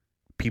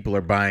 people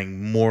are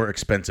buying more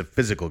expensive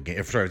physical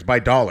games. Sorry, it's by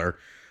dollar.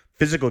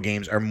 Physical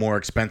games are more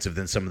expensive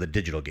than some of the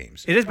digital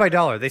games. It is by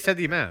dollar. They said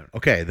the amount.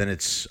 Okay, then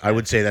I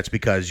would say that's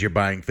because you're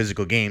buying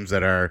physical games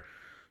that are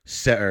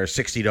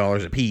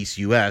 $60 a piece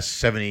US,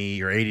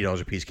 $70 or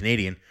 $80 a piece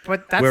Canadian.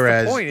 But that's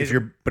Whereas the point. if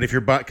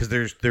you're buying, because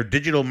their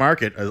digital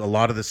market, a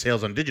lot of the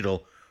sales on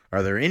digital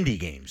are their indie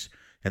games.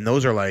 and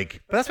those are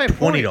like But that's my $20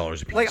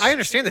 point. a piece. Like, I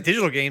understand that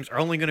digital games are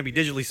only going to be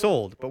digitally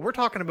sold, but we're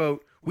talking about,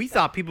 we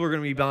thought people were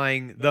going to be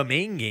buying the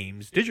main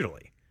games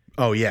digitally.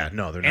 Oh yeah,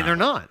 no, they're not. And they're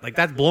not. Like,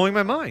 that's blowing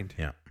my mind.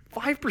 Yeah.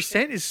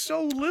 5% is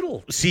so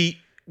little. See,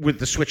 with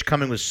the Switch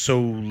coming was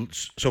so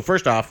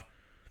first off,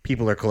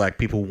 people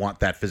want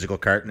that physical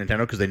cart in Nintendo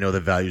because they know the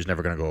value is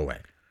never going to go away.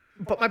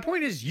 But my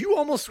point is, you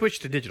almost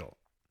switched to digital.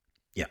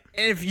 Yeah.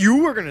 And if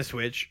you were going to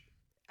switch,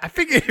 I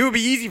figured it would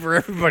be easy for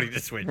everybody to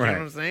switch. You Right. know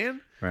what I'm saying?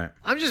 Right.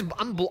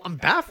 I'm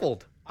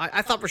baffled.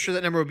 I thought for sure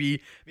that number would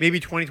be maybe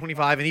 20,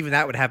 25, and even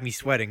that would have me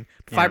sweating.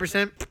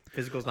 5%,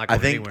 physical's not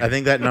going anywhere. I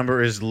think that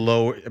number is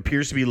low.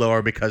 Appears to be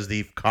lower because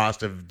the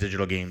cost of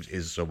digital games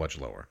is so much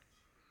lower.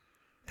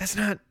 That's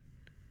not.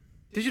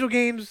 Digital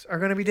games are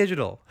going to be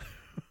digital.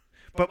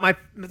 But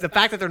the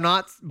fact that they're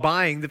not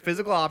buying the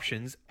physical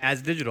options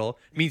as digital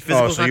means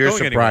physical's so not you're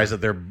going surprised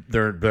that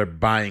they're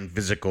buying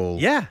physical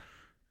anywhere. Yeah.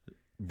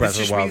 Breath This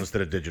of just the Wild means-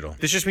 instead of digital.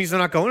 This just means they're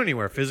not going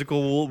anywhere.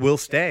 Physical will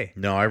stay.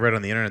 No, I read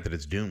on the internet that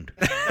it's doomed.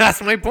 That's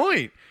my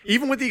point.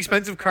 Even with the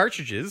expensive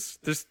cartridges,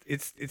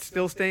 it's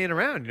still staying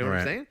around. You know what I'm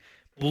Right. saying?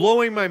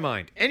 Blowing my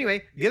mind.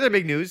 Anyway, the other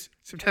big news: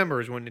 September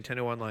is when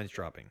Nintendo Online's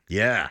dropping.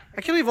 Yeah.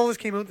 I can't believe all this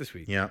came out this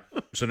week. Yeah.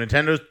 So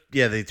Nintendo's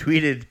they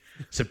tweeted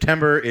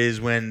September is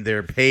when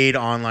their paid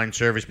online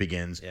service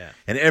begins. Yeah.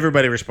 And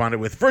everybody responded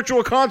with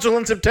Virtual Console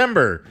in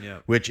September. Yeah.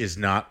 Which is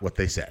not what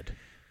they said.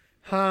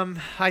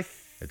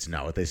 It's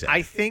not what they said.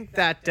 I think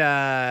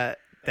that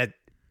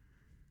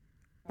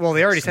well,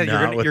 they already It's said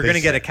not what you're they going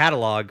to get a said.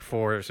 catalog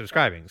for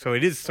subscribing, so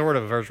it is sort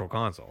of a virtual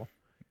console.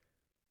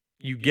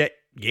 You get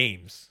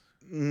games.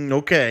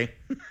 Okay.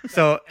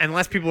 So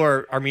unless people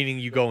are meaning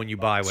you go and you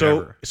buy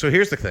whatever. So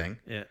here's the thing.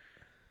 Yeah.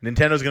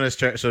 Nintendo's going to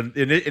start. So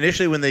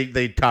initially, when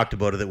they talked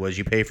about it was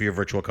you pay for your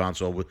Virtual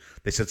Console.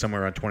 They said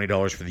somewhere around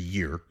 $20 for the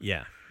year,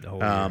 Yeah. The whole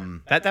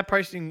year. That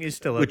pricing is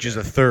still which is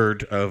a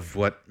third of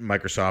what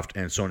Microsoft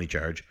and Sony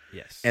charge.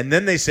 yes. And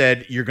then they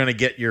said you're going to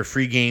get your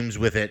free games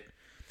with it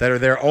that are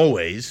there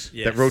always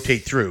Yes. that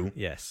rotate through.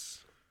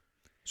 yes.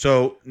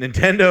 So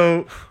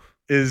Nintendo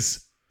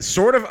is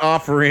sort of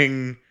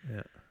offering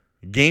Yeah.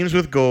 games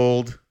with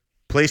gold,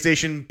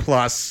 PlayStation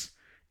Plus,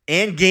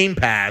 and Game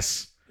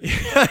Pass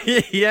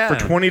yeah. for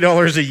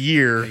 $20 a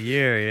year a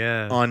year,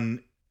 yeah.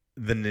 on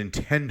the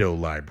Nintendo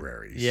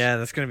libraries. Yeah,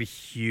 that's going to be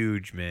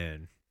huge,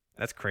 man.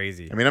 That's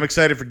crazy. I mean, I'm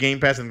excited for Game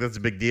Pass. I think that's a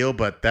big deal,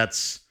 but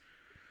that's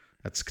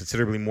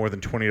considerably more than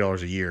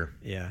 $20 a year.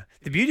 Yeah.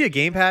 The beauty of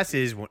Game Pass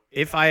is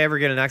if I ever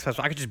get an Xbox,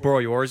 I could just borrow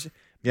yours,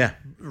 Yeah.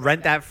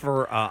 rent that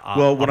for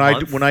Well,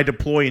 a when I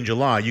deploy in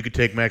July, you could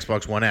take my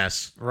Xbox One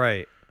S,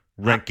 right.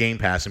 rent Game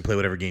Pass, and play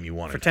whatever game you For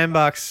wanted.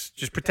 $10,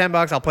 just for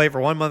 $10, I'll play it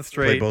for 1 month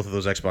Play straight both of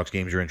those Xbox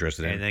games you're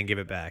interested in. and then give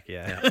it back.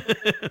 Yeah.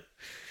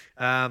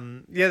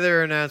 The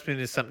other announcement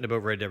is something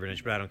about Red Dead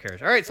Redemption, but I don't care.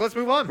 All right, so let's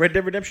move on. Red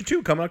Dead Redemption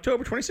 2 coming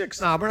October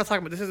 26th. No, we're not talking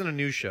about this. Isn't a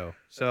news show,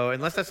 so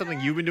unless that's something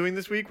you've been doing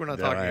this week, we're not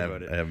talking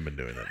about it. I haven't been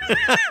doing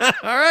that.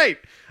 All right.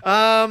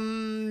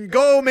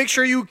 Go make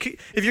sure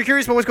if you're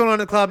curious about what's going on in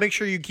the cloud, make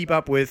sure you keep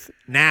up with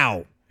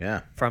Now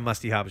Yeah. from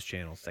Musty Hobbs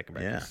channel, Second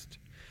Yeah. Breakfast.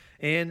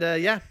 And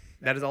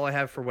that is all I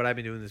have for what I've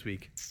been doing this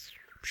week.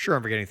 Sure,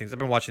 I'm forgetting things. I've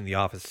been watching The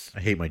Office. I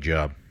hate my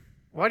job.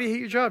 Why do you hate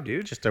your job,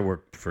 dude? Just I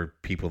work for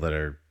people that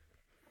are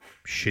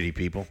shitty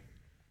people.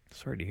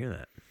 Sorry to hear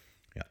that.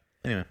 Yeah.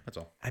 Anyway, that's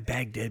all. I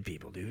bag dead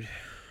people, dude.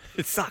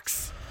 It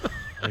sucks.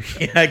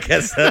 Yeah, I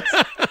guess that's.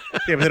 Yeah,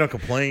 but they don't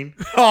complain.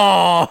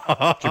 Oh,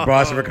 Does your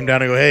boss ever come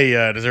down and go, hey,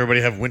 does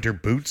everybody have winter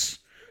boots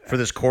for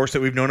this course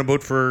that we've known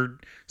about for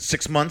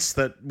 6 months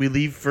that we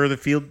leave for the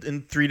field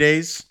in 3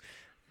 days?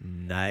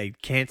 I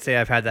can't say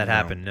I've had that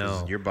happen.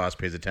 'cause No. Your boss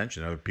pays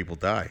attention. Other people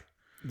die.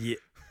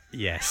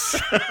 Yes.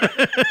 All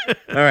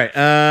right.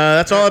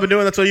 That's all I've been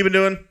doing. That's all you've been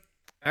doing.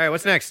 All right.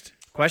 What's next?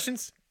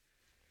 Questions?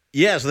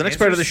 Yeah, so the next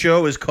part of the Answers?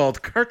 show is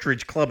called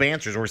Cartridge Club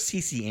Answers, or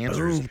CC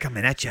Answers. Boom,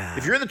 coming at ya.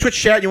 If you're in the Twitch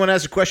chat and you want to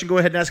ask a question, go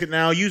ahead and ask it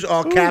now. Use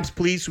all caps,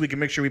 please, so we can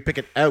make sure we pick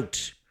it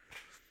out.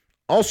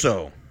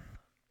 Also,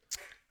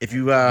 if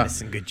you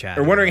Some good chat.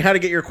 are wondering how to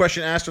get your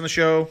question asked on the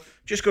show,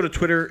 just go to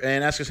Twitter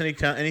and ask us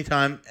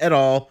anytime at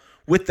all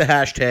with the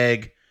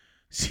hashtag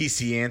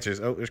CC Answers.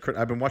 Oh,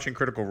 I've been watching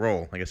Critical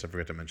Role. I guess I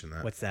forgot to mention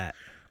that. What's that?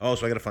 Oh,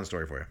 so I got a fun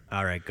story for you.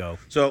 All right, go.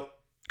 So,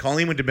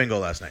 Colleen went to bingo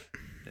last night.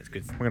 That's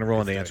good. We're going to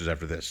roll into answers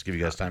after this. Give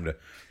you guys time to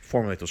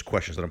formulate those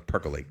questions, let them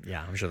percolate.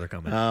 Yeah, I'm sure they're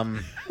coming.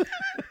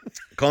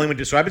 Colleen went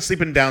to, so I've been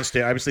sleeping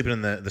downstairs. I've been sleeping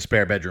in the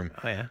spare bedroom.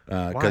 Oh, yeah?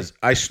 Because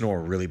I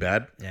snore really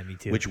bad. Yeah, me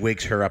too. Which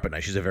wakes her up at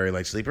night. She's a very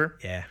light sleeper.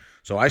 Yeah.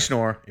 So I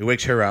snore. It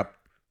wakes her up.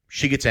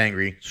 She gets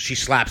angry. So she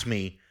slaps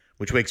me,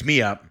 which wakes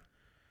me up,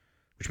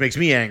 which makes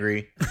me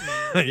angry.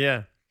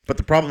 Yeah. But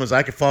the problem is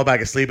I could fall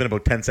back asleep in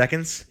about 10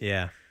 seconds,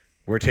 Yeah.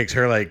 where it takes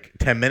her like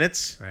 10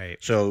 minutes. Right.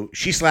 So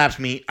she slaps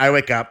me. I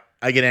wake up.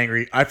 I get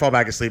angry. I fall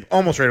back asleep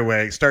almost right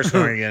away. Start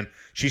snoring again.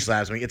 She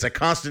slaps me. It's a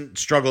constant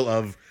struggle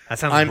of That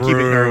sounds I'm keeping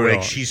her brutal.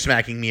 awake. She's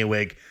smacking me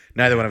awake.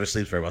 Neither one of us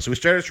sleeps very well. So we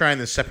started trying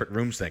this separate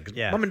rooms thing. 'Cause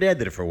Yeah. Mom and Dad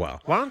did it for a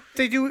while. Why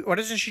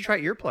doesn't she try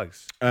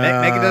earplugs?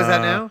 Megan does that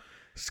now?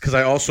 because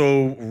I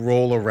also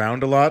roll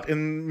around a lot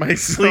in my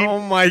sleep. Oh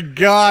my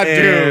god,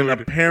 And dude!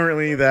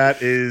 apparently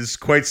that is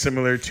quite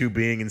similar to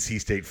being in Sea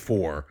State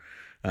 4.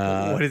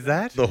 What is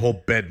that? The whole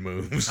bed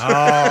moves. Oh,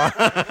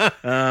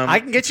 I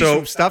can get you so-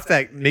 some stuff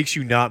that makes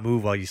you not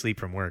move while you sleep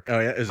from work. Oh,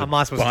 yeah? Is it I'm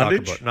not supposed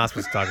bondage? to talk about. I'm not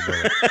supposed to talk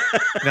about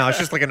it. No, it's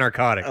just like a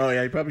narcotic. Oh,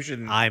 yeah, you probably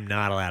shouldn't. I'm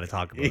not allowed to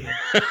talk about it.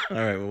 All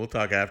right, well, we'll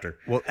talk after.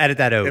 We'll edit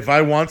that out. If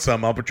I want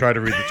some, I'll try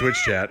to read the Twitch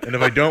chat. And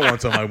if I don't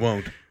want some, I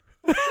won't.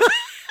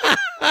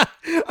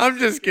 I'm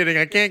just kidding.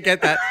 I can't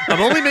get that.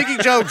 I'm only making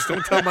jokes.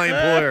 Don't tell my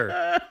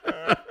employer.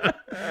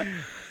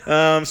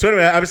 So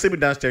anyway, I was sleeping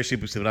downstairs. She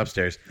was sleeping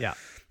upstairs. Yeah.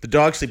 The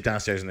dogs sleep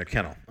downstairs in their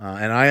kennel,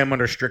 and I am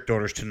under strict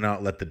orders to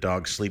not let the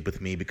dogs sleep with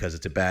me because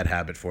it's a bad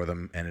habit for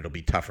them, and it'll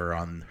be tougher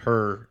on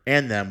her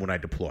and them when I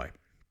deploy.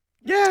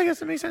 Yeah, I guess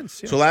that makes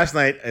sense. Yeah. So last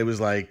night it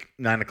was like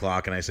 9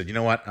 o'clock, and I said, you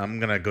know what? I'm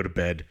gonna go to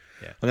bed.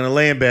 Yeah. I'm gonna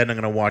lay in bed and I'm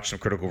gonna watch some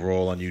Critical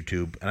Role on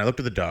YouTube. And I looked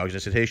at the dogs and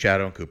I said, hey,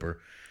 Shadow and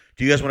Cooper,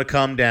 do you guys want to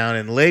come down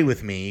and lay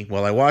with me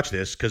while I watch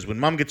this? Because when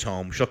Mom gets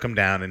home, she'll come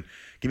down and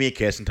give me a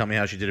kiss and tell me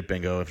how she did at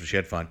bingo if she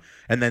had fun.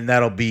 And then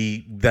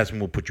that's when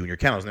we'll put you in your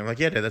kennels. And they're like,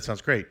 yeah, Dad, that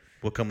sounds great.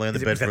 We'll come lay in the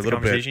bed Was for that a the little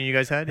bit. conversation you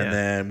guys had? And Yeah.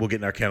 then we'll get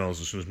in our kennels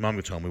as soon as Mom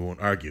gets home. We won't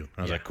argue. And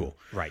I was like, cool.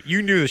 Right.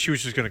 You knew that she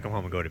was just going to come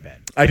home and go to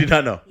bed. I did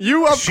not know.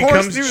 You, of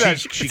course, knew that.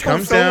 She gets home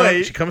comes so down.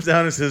 late. She comes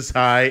down and says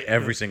hi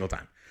every single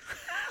time.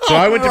 So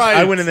I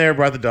went in there,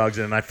 brought the dogs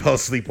in, and I fell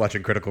asleep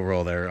watching Critical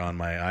Role there on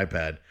my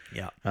iPad.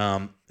 Yeah.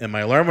 And my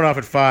alarm went off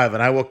at 5,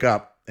 and I woke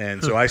up,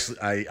 and so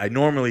I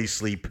normally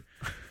sleep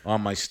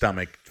on my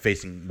stomach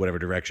facing whatever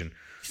direction.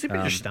 You sleep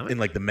in your stomach? In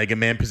like the Mega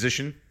Man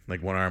position,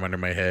 like one arm under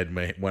my head,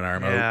 one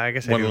arm out, I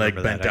guess I one do leg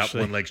remember bent that, up,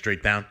 actually. one leg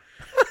straight down.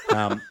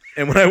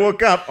 And when I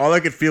woke up, all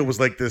I could feel was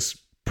like this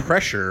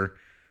pressure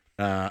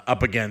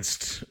up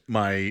against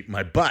my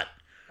butt.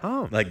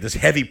 Oh. Like this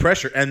heavy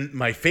pressure, and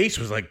my face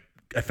was like,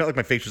 I felt like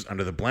my face was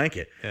under the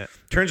blanket. Yeah.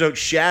 Turns out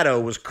Shadow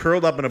was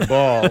curled up in a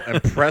ball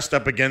and pressed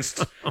up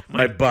against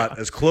my butt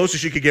as close as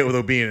she could get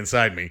without being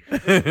inside me.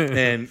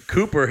 And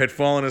Cooper had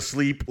fallen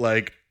asleep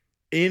like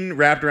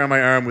wrapped around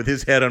my arm with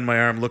his head on my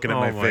arm looking at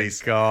my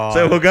face. God.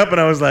 So I woke up and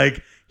I was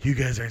like, you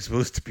guys aren't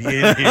supposed to be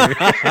in here.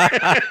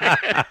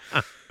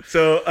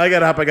 So I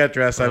got up, I got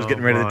dressed, I was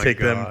getting ready to take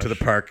them to the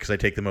park because I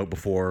take them out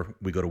before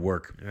we go to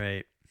work.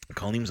 Right.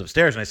 Colleen was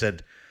upstairs and I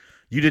said,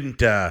 you didn't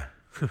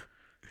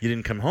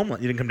come home. You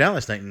didn't come down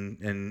last night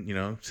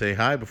and say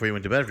hi before you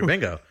went to bed after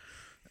bingo.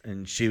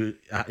 And she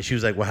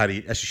was like, well, how do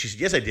you? She said,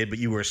 yes, I did, but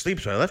you were asleep,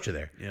 so I left you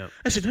there. Yeah.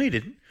 I said, no, you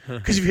didn't,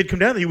 because if you had come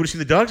down there, you would have seen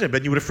the dogs in bed,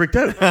 and you would have freaked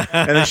out.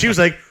 And then she was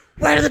like,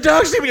 why do the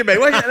dogs sleep in your bed?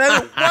 Why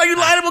are you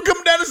lying about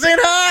coming down and saying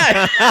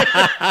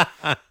hi?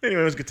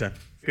 Anyway, it was a good time.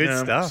 Good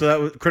stuff. So that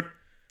was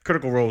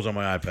Critical Role was on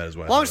my iPad as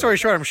well. Long story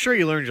short, I'm sure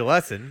you learned your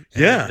lesson.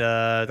 Yeah.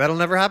 And that'll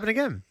never happen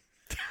again.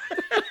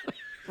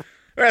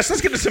 All right, so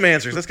let's get to some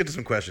answers. Let's get to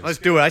some questions. Let's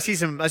do it. I see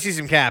some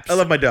caps. I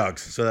love my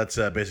dogs, so that's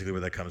basically where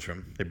that comes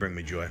from. They bring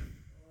me joy.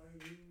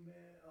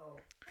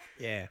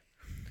 Yeah.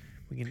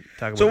 We can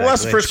talk about So that we'll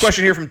ask the glitch. first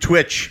question here from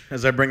Twitch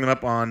as I bring them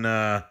up on.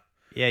 Yeah.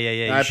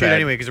 You iPad. should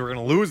anyway because we're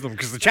going to lose them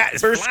because the chat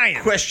is First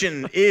flying.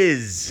 question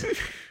is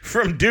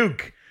from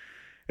Duke.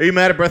 Are you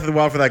mad at Breath of the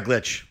Wild for that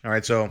glitch? All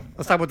right, so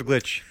Let's talk about the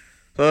glitch.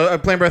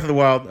 I'm playing Breath of the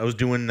Wild. I was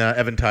doing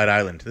Eventide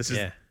Island. This is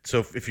Yeah. So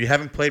if you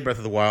haven't played Breath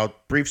of the Wild,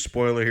 brief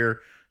spoiler here.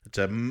 It's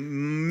a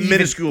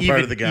minuscule part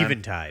of the game.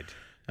 Eventide.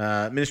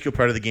 Minuscule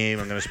part of the game.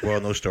 I'm going to spoil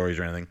no stories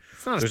or anything.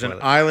 It's not a There's an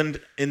spoiler.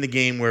 island in the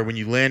game where when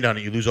you land on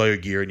it, you lose all your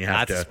gear and you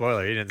have That's a to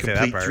spoiler. You didn't say that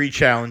complete part. 3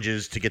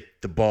 challenges to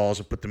get the balls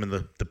and put them in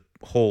the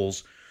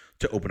holes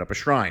to open up a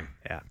shrine.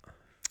 Yeah.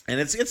 And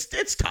it's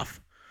tough.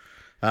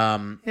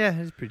 Yeah,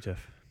 it's pretty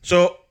tough.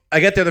 So I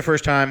get there the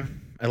first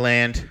time. I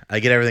land. I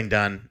get everything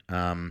done.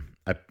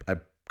 I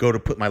go to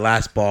put my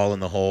last ball in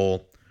the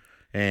hole,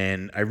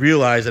 and I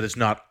realize that it's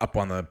not up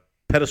on the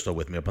pedestal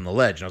with me, up on the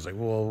ledge. And I was like,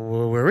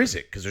 well, where is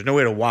it? Because there's no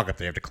way to walk up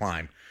there. You have to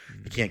climb.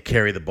 You can't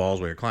carry the balls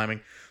while you're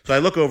climbing. So I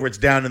look over. It's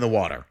down in the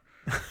water.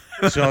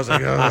 So I was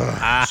like,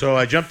 ugh. So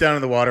I jump down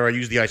in the water. I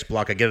use the ice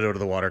block. I get it out of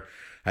the water.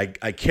 I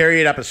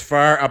carry it up as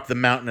far up the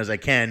mountain as I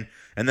can,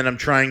 and then I'm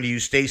trying to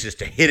use stasis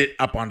to hit it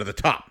up onto the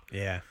top.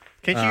 Yeah.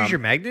 Can't you use your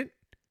magnet?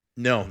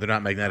 No, they're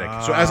not magnetic.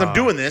 So as I'm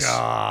doing this,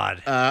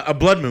 God. a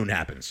blood moon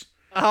happens.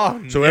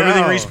 Oh, So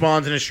everything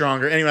respawns and is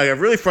stronger. Anyway, I got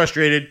really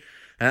frustrated.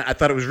 And I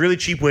thought it was a really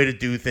cheap way to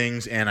do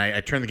things, and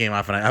I turned the game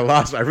off, and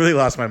I really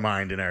lost my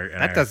mind in our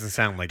That doesn't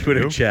sound like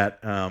Twitter you.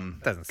 chat.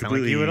 Doesn't sound like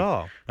completely you at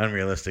all.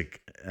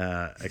 Unrealistic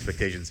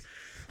expectations.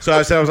 So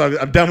I said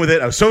I'm done with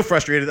it. I was so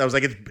frustrated. I was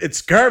like,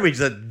 it's garbage.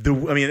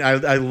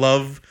 I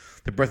love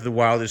that Breath of the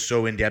Wild is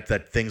so in depth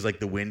that things like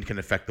the wind can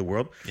affect the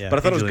world. Yeah, but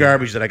I thought it was easily.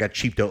 garbage that I got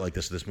cheaped out like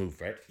this move,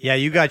 right? Yeah,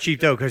 you got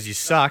cheaped out because you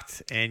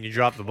sucked and you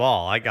dropped the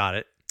ball. I got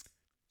it.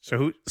 So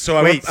who? So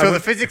I Wait. went- I So went- the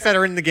physics that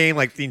are in the game,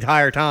 like the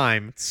entire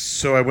time,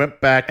 So I went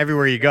back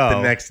everywhere you go.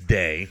 the next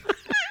day.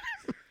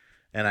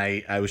 And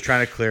I was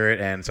trying to clear it,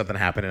 and something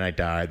happened, and I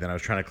died. Then I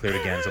was trying to clear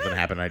it again, something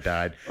happened, and I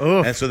died.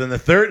 Oof. And so then the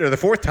third or the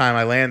fourth time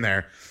I land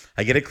there,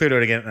 I get it cleared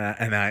out again,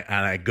 and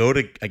I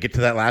get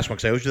to that last one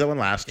because I always do that one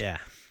last. Yeah.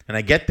 And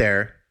I get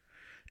there,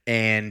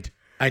 and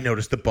I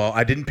noticed the ball.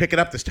 I didn't pick it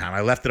up this time.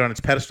 I left it on its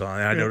pedestal,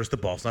 and I noticed the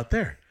ball's not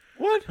there.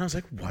 What? And I was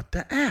like, what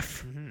the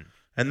F? Mm-hmm.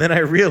 And then I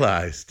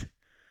realized,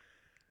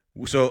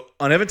 so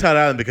on Eventide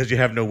Island, because you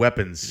have no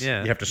weapons, you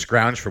have to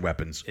scrounge for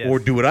weapons, or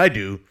do what I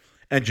do,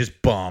 and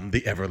just bomb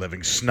the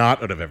ever-living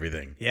snot out of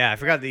everything. Yeah, I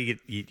forgot that you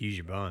use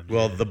your bombs.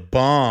 Well, the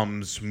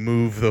bombs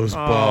move those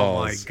balls.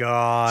 Oh, my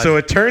God. So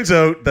it turns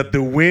out that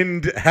the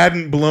wind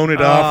hadn't blown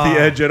it off the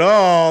edge at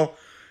all.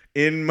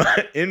 In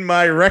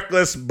my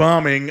reckless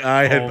bombing,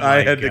 I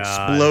had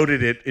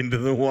exploded it into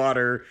the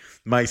water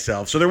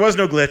myself. So there was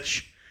no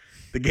glitch.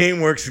 The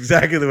game works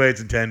exactly the way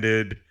it's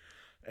intended.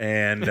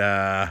 And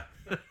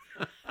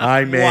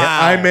I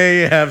may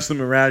have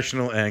some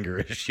irrational anger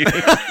issues.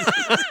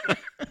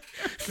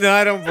 No,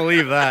 I don't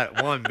believe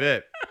that one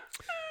bit.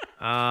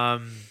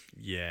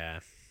 Yeah.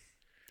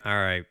 All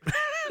right.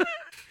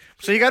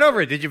 So you got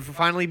over it. Did you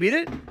finally beat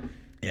it?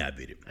 Yeah, I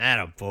beat it.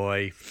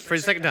 Attaboy. For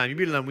the second time. You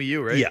beat it on Wii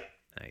U, right? Yeah.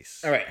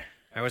 Nice. All right. All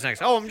right, what's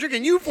next? Oh, I'm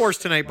drinking U-Force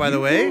tonight, by the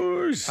way.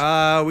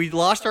 We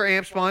lost our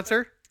AMP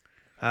sponsor.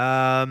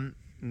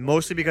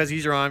 Mostly because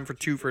these are on for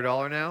 $2 for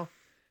 $1 now.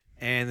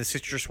 And the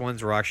citrus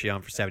ones were actually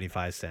on for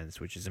 75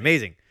 cents, which is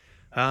amazing.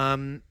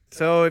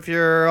 So if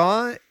you're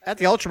at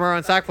the Ultramar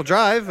on Sackville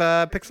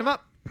Drive, pick some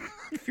up.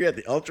 If you're at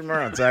the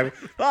Ultramar on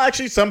Sackville, well,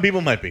 actually, some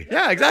people might be.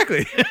 Yeah,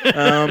 exactly.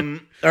 All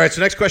right.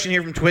 So next question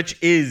here from Twitch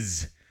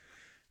is,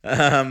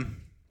 from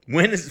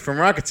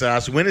Rocket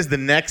Sauce? When is the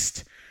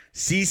next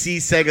CC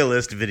Sega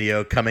List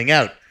video coming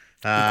out?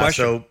 Good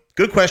question. So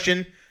good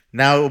question.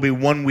 Now it will be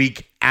 1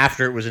 week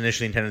after it was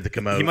initially intended to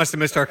come out. He must have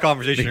missed our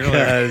conversation earlier.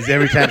 Because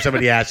every time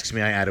somebody asks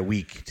me, I add a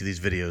week to these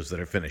videos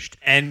that are finished.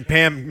 And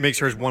Pam makes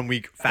hers 1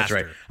 week faster.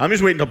 That's right. I'm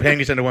just waiting until Pam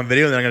gets into one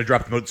video, and then I'm going to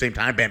drop them out at the same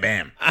time. Bam,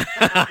 bam.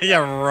 Yeah,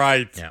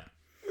 right. Yeah.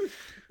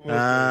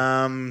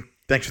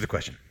 Thanks for the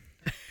question.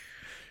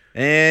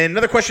 And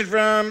another question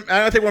from,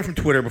 I'll take one from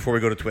Twitter before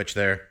we go to Twitch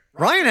there.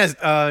 Ryan has,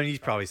 he's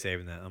probably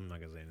saving that. I'm not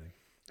going to say anything.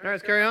 All right,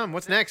 let's carry on.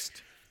 What's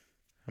next?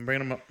 I'm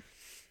bringing them up.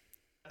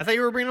 I thought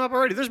you were bringing them up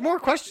already. There's more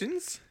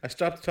questions. I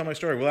stopped to tell my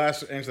story. We'll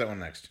answer that one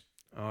next.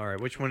 All right,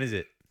 which one is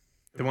it?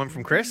 The one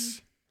from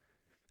Chris?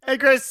 Hey,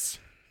 Chris.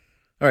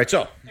 All right,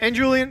 so. And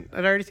Julian.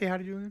 Did I already say hi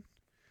to Julian?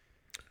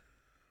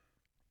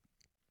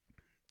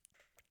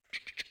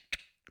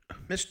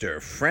 Mr.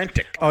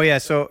 Frantic. Oh, yeah,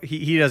 so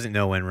he doesn't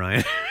know when,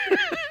 Ryan.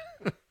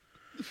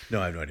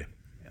 No, I have no idea.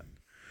 Yeah.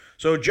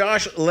 So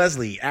Josh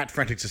Leslie at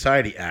Frantic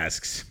Society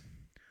asks.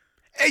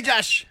 Hey,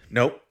 Josh.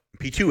 Nope.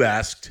 P2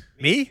 asked.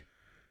 Me?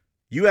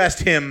 You asked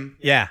him.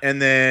 Yeah. And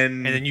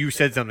then you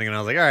said something, and I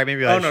was like, all right,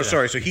 maybe Oh, no,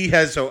 sorry.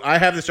 So I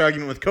have this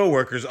argument with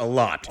coworkers a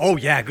lot. Oh,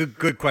 yeah,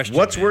 good question.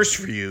 What's worse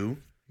for you?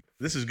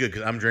 This is good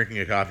because I'm drinking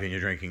a coffee and you're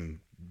drinking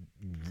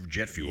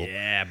jet fuel.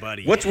 Yeah,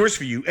 buddy. What's worse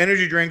for you,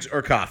 energy drinks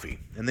or coffee?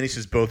 And then he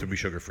says both would be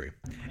sugar-free.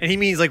 And he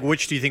means, like,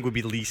 which do you think would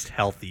be least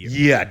healthy?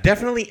 Yeah,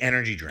 definitely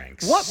energy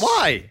drinks. What?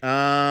 Why?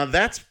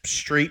 That's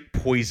straight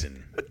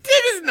poison. But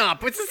it is not.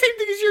 But it's the same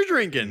thing as you're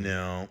drinking.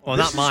 No. Well,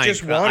 not mine.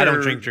 Just water I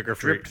don't drink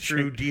sugar-free. dripped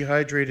through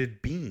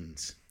dehydrated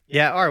beans.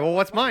 Yeah, all right. Well,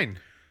 what's mine?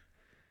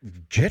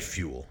 Jet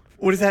fuel.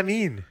 What does that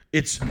mean?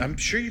 I'm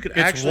sure you could It's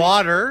actually...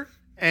 water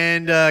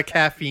and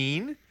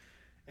caffeine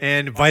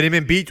and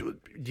vitamin B.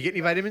 Do you get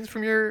any vitamins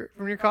from your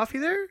coffee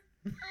there?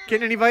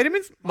 Getting any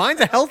vitamins?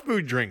 Mine's a health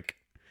food drink.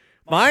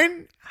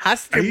 Mine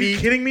has to Are be... you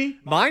kidding me?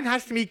 Mine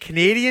has to be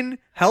Canadian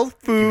health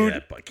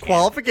food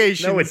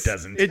qualifications. No, it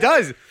doesn't. It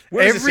does.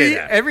 Where does it say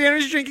that? Every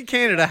energy drink in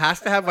Canada has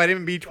to have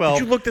vitamin B12.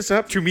 Did you look this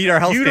up? To meet our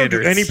health you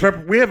standards. Don't do any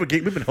prep. We have a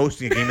game. We've been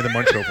hosting a game of the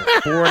Munch Show for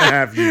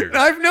 4.5 years.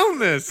 I've known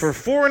this. For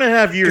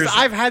 4.5 years.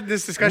 I've had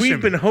this discussion.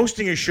 We've been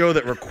hosting a show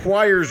that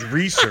requires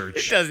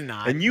research. It does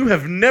not. And you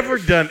have never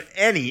done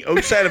any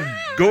outside of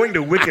going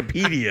to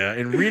Wikipedia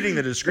and reading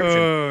the description.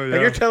 Oh, yeah.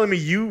 And you're telling me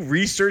you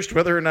researched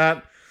whether or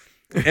not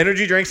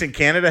energy drinks in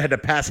Canada had to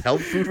pass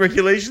health food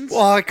regulations?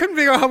 Well, I couldn't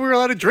figure out how we were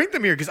allowed to drink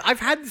them here because I've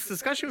had this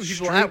discussion with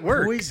people at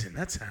work. Poison.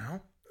 That's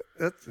how.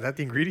 Is that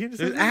the ingredient?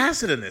 There's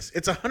acid in this.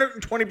 It's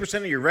 120%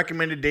 of your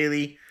recommended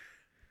daily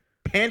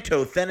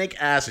pantothenic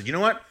acid. You know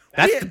what?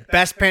 That's the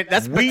best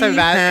That's we the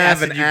best have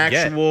acid an you can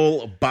get.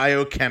 actual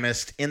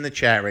biochemist in the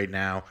chat right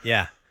now.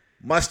 Yeah.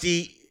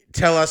 Musty,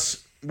 tell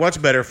us what's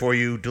better for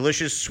you: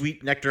 delicious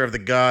sweet nectar of the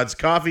gods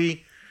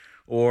coffee,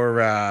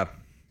 or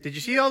Did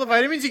you see all the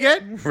vitamins you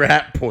get?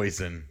 rat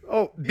poison?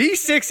 Oh,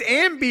 B6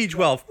 and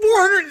B12.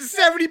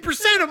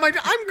 470% of my...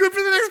 I'm good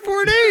for the next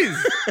 4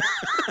 days.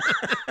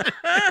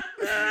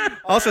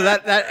 Also,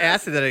 that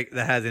acid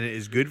that has in it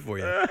is good for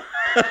you.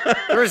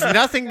 There's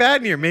nothing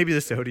bad in here. Maybe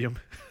the sodium.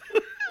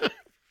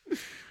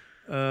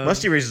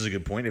 Musty raises a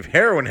good point. If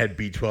heroin had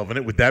B12 in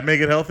it, would that make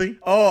it healthy?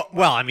 Oh,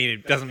 well, I mean,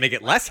 it doesn't make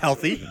it less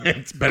healthy.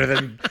 It's better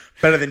than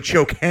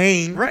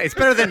cocaine. Right. It's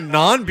better than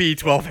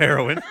non-B12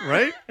 heroin,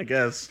 right? I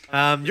guess.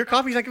 Your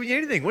coffee's not giving you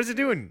anything. What is it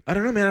doing? I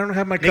don't know, man. I don't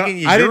have my Making coffee.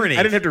 you I urinate.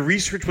 didn't have to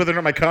research whether or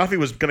not my coffee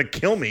was going to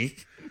kill me.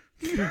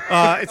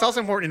 It's also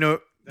important to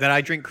note that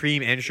I drink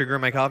cream and sugar in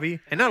my coffee,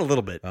 and not a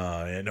little bit.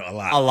 Yeah, no, a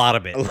lot. A lot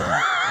of it. A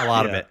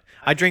lot of Yeah. it.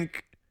 I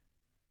drink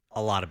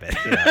a lot of it.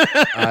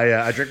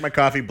 Yeah. I drink my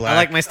coffee black. I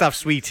like my stuff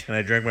sweet. And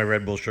I drink my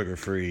Red Bull sugar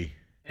free.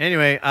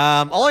 Anyway,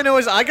 all I know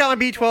is I got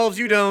my B12s.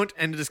 You don't.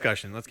 End of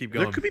discussion. Let's keep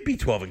going. There could be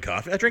B12 in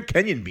coffee. I drink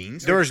Kenyan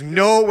beans. There's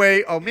no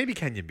way. Oh, maybe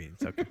Kenyan beans.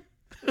 Okay.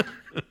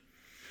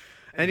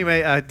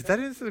 Anyway, did that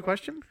answer the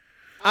question?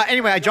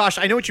 Anyway, Josh,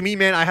 I know what you mean,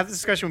 man. I have this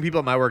discussion with people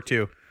at my work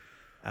too.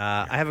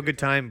 I have a good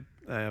time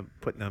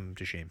putting them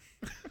to shame.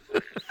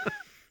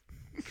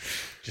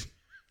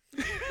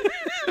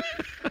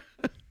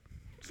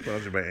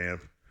 Sponsored by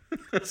AMP.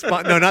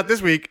 No, not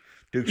this week.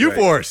 Duke's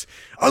U-Force.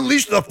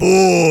 Unleash the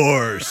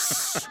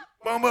Force.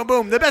 Boom, boom,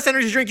 boom. The best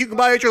energy drink you can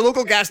buy at your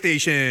local gas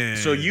station.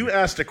 So you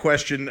asked a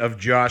question of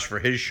Josh for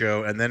his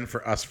show and then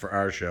for us for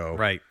our show.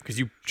 Right, because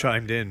you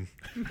chimed in.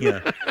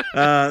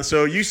 Yeah.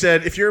 So you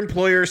said if your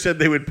employer said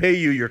they would pay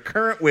you your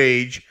current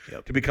wage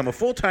to become a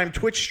full-time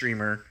Twitch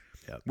streamer,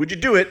 would you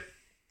do it?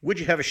 Would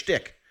you have a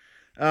shtick?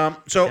 I'm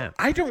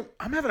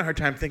having a hard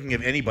time thinking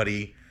of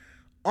anybody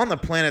on the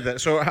planet that.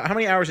 So how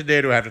many hours a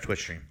day do I have to Twitch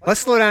stream? Let's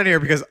slow down here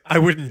because I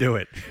wouldn't do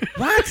it.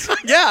 What?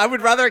 Yeah, I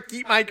would rather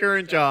keep my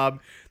current job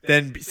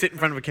than sit in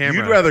front of a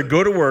camera. You'd rather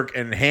go to work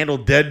and handle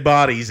dead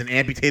bodies and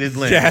amputated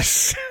limbs.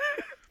 Yes.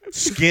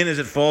 Skin as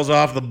it falls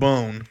off the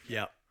bone.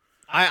 Yeah.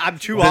 I'm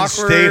too Then awkward.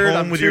 stay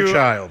home with your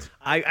child.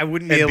 I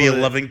wouldn't be And able be a to.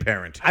 loving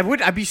parent.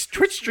 I'd be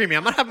Twitch streaming.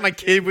 I'm not having my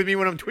kid with me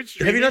when I'm Twitch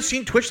streaming. Have you not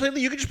seen Twitch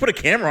lately? You can just put a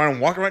camera on and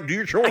walk around and do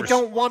your chores. I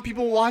don't want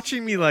people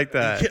watching me like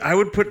that. I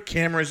would put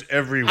cameras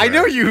everywhere. I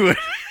know you would.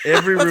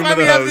 Every That's room why of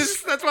the we have house.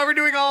 this. That's why we're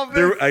doing all of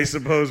this. I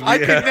suppose we I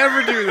could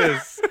never do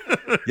this.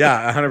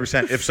 Yeah,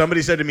 100%. If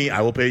somebody said to me, I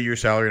will pay you your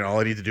salary and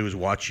all I need to do is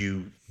watch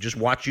you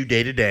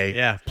day to day.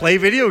 Yeah, play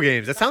video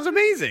games. That sounds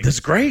amazing. That's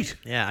great.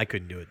 Yeah, I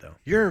couldn't do it though.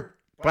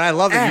 But I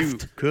love that you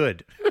effed.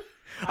 could.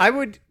 I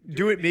would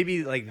do it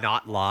maybe like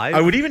not live.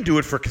 I would even do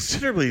it for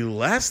considerably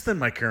less than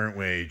my current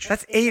wage.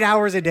 That's 8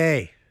 hours a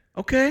day.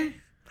 Okay.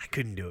 I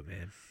couldn't do it,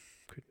 man.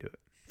 Couldn't do it.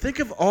 Think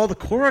of all the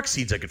Korok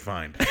seeds I could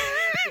find.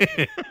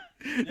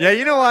 Yeah,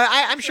 you know what?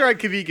 I'm sure I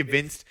could be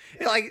convinced.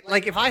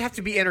 Like if I have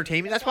to be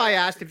entertainment, that's why I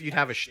asked if you'd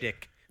have a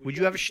shtick. Would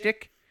you have a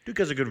shtick? Duke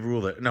has a good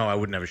rule that no, I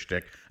wouldn't have a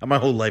shtick. My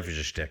whole life is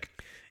a shtick.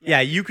 Yeah,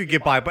 you could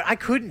get by, but I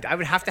couldn't. I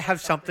would have to have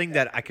something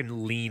that I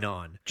can lean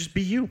on, Just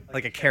be you.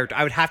 like a character.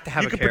 I would have to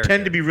have You a could character.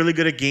 pretend to be really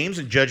good at games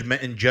and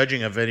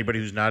judging of anybody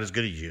who's not as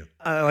good as you.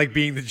 Like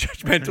being the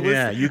judgmentalist.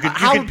 Yeah, you could.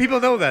 How would people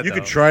know that? You though?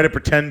 could try to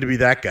pretend to be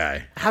that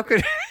guy. How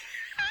could?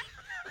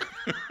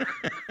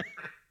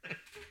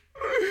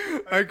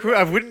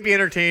 I wouldn't be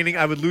entertaining.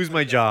 I would lose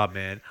my job,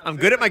 man. I'm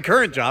good at my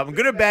current job. I'm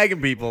good at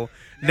bagging people.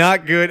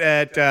 Not good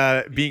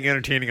at being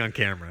entertaining on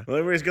camera. Well,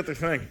 everybody's got their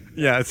thing.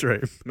 Yeah, that's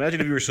right.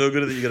 Imagine if you were so good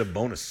at it that you got a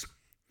bonus.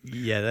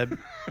 Yeah, that.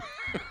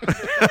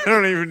 I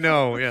don't even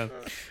know. Yeah.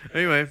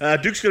 Anyway,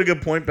 Duke's got a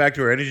good point back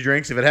to our energy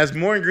drinks. If it has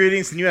more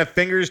ingredients than you have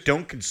fingers,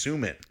 don't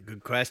consume it.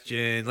 good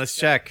question. Let's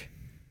check.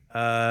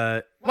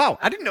 Wow,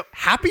 I didn't know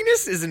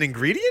happiness is an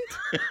ingredient.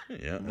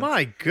 Yeah,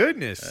 My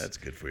goodness. that's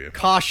good for you.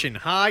 Caution: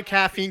 high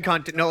caffeine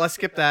content. No, let's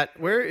skip that.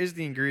 Where is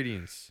the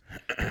ingredients?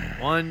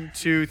 1,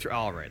 2, 3.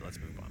 All right, let's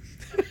move on.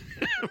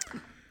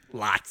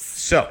 Lots.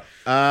 So,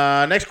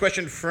 next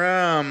question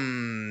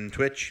from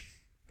Twitch.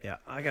 Yeah,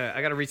 I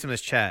gotta read some of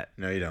this chat.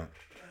 No, you don't.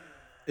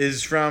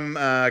 Is from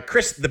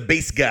Chris, the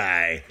bass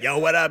guy. Yo,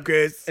 what up,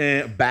 Chris?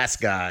 Bass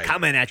guy.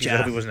 Coming at Jeez, ya. I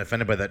hope he wasn't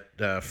offended by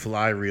that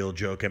fly reel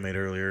joke I made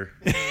earlier.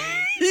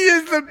 He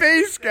is the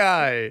bass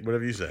guy.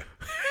 Whatever you say.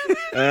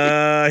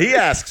 He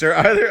asks, are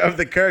either of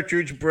the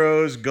Cartridge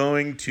Bros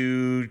going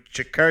to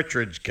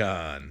Cartridge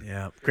Con?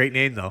 Yeah, great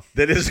name though.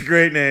 That is a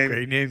great name.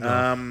 Great name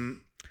though.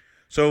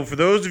 So for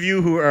those of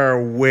you who are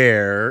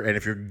aware, and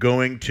if you're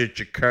going to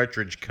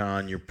Cartridge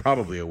Con, you're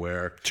probably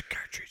aware,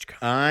 Cartridge Con.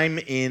 I'm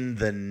in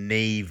the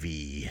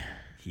Navy.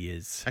 He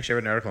is. Actually, I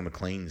read an article on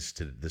Maclean's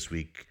this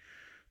week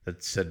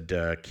that said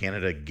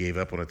Canada gave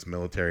up on its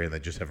military and they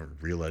just haven't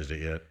realized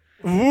it yet.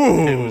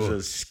 Ooh. It was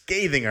a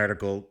scathing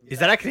article. Is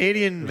that a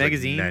Canadian like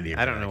magazine? 98%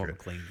 I don't know. accurate.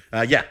 McLean.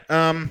 Yeah.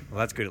 Well,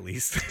 that's good at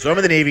least. So I'm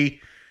in the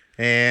Navy,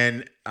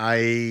 and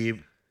I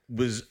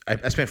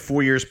spent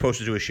 4 years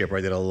posted to a ship where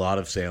I did a lot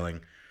of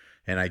sailing,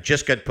 and I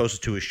just got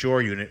posted to a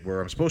shore unit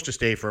where I'm supposed to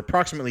stay for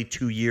approximately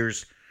 2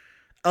 years,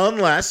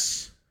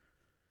 unless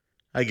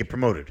I get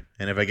promoted.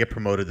 And if I get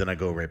promoted, then I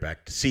go right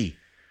back to sea.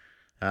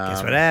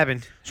 Guess what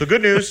happened? So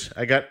good news,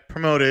 I got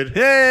promoted.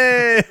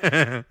 Yay!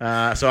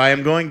 So I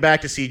am going back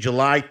to sea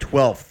July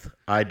 12th.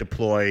 I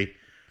deploy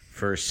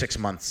for 6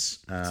 months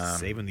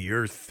Saving the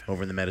earth.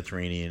 over in the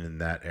Mediterranean in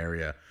that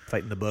area.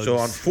 Fighting the bugs. So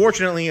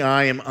unfortunately,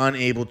 I am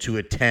unable to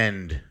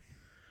attend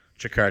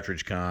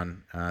Cartridge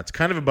Con. It's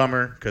kind of a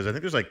bummer because I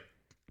think there's like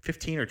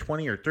 15 or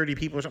 20 or 30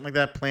 people or something like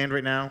that planned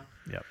right now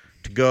Yep.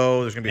 to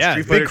go. There's going to be a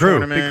Street big Fighter crew.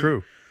 tournament. Big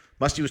crew.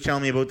 Musty was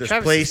telling me about this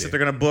Travis place is that they're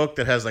going to book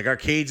that has like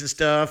arcades and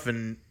stuff,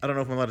 and I don't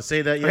know if I'm allowed to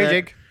say that yet. Hey,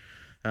 Jake.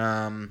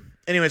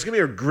 Anyway, it's going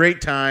to be a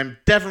great time.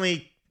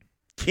 Definitely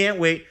can't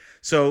wait.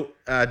 So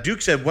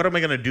Duke said, what am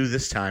I going to do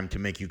this time to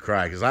make you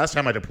cry? Because last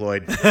time I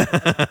deployed,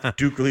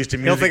 Duke released a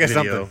music think of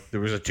video. something. There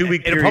was a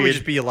 2-week period. It'll probably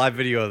just be a live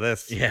video of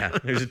this. Yeah,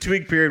 there was a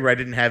 2-week period where I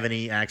didn't have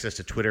any access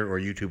to Twitter or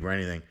YouTube or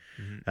anything.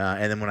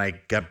 And then when I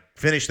got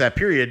finished that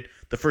period,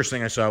 the first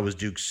thing I saw was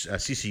Duke's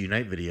CC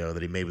Unite video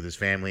that he made with his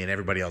family and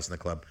everybody else in the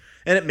club,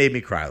 and it made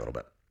me cry a little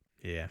bit.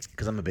 Yeah.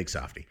 Because I'm a big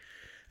softie.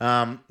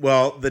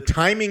 Well, the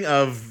timing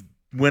of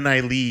when I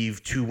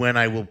leave to when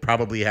I will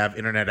probably have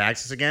internet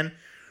access again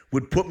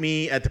would put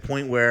me at the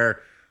point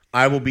where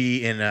I will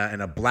be in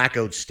a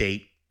blackout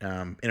state,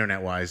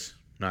 internet-wise,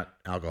 not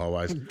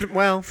alcohol-wise,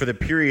 Well, for the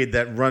period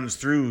that runs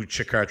through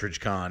Cartridge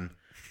Con,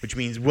 which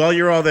means while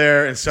you're all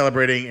there and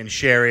celebrating and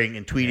sharing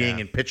and tweeting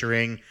and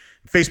picturing,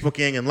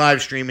 Facebooking and live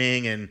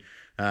streaming and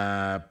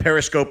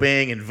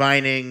periscoping and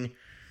vining,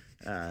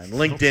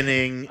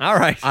 LinkedIning. all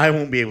right. I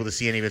won't be able to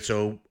see any of it,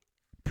 so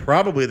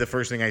probably the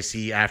first thing I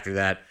see after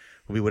that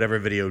will be whatever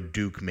video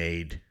Duke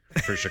made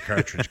for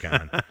Cartridge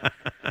Con.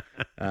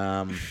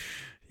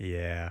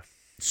 Yeah.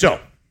 So,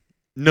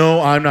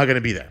 no, I'm not going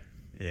to be there.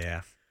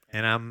 Yeah.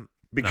 And I'm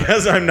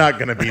Because I'm not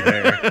going to be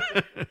there.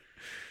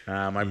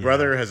 My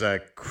brother has a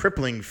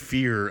crippling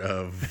fear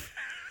of...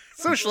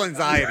 social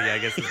anxiety, I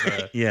guess, is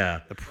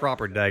the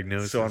proper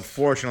diagnosis. So,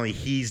 unfortunately,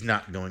 he's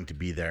not going to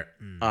be there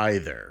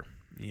either.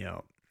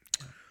 Yeah.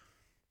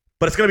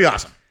 But it's going to be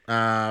awesome.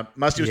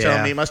 Musty was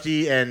telling me,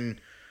 Musty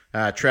and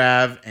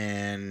Trav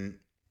and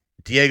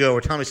Diego were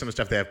telling me some of the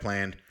stuff they have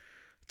planned.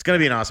 It's going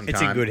to be an awesome time.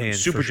 It's in good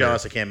hands. Super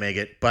jealous I can't make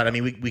it. But, I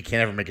mean, we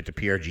can't ever make it to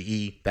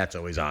PRGE. That's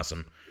always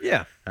awesome.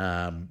 Yeah.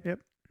 Yep.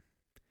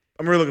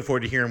 I'm really looking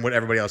forward to hearing what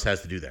everybody else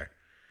has to do there.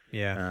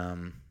 Yeah.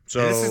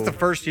 So And this is the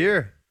first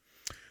year.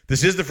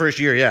 This is the first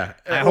year, yeah.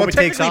 I hope it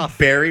takes technically off.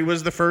 Barry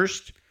was the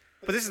first.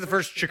 But this is the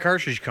first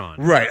Cartridge Con.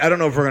 Right. I don't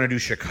know if we're going to do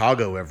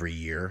Chicago every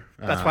year.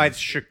 That's why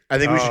it's I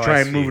think we should try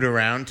I and move see. it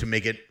around to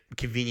make it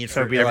convenient So for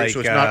it'd be everyone. like, So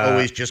it's not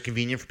always just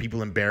convenient for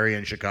people in Barrie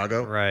and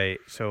Chicago. Right.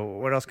 So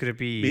what else could it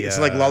be? It's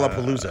like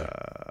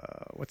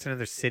Lollapalooza. What's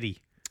another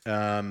city? I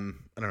don't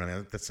know,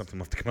 man. That's something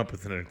we'll have to come up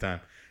with another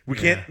time. We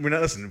can't. We're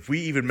not listening. If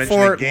we even mention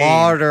Fort a game,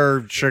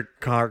 Lauderdale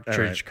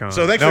Cartridge Con.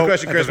 So thanks for the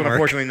question, that Chris. doesn't But work.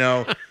 unfortunately,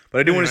 no. But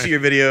I do want to see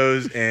your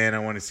videos, and I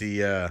want to see.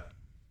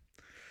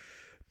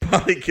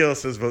 Polykill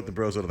says vote the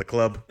bros out of the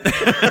club.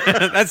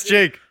 That's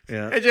Jake.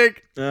 Yeah. Hey,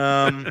 Jake.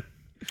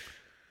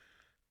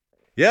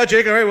 Yeah,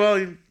 Jake. All right.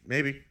 Well,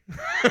 maybe.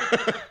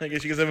 I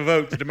guess you guys have a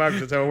vote. It's a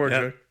democracy. That's how it works, Yeah.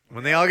 right?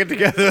 When they all get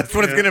together, that's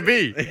what it's going to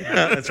be.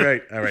 Yeah, that's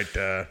right. All right.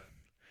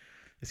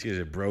 This is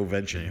a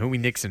brovention. Who we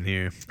Nixon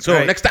here? So All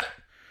right. next up,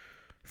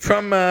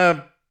 from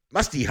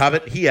Musty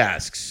Hobbit, he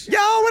asks, Yo,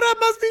 what up,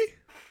 Musty?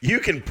 you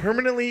can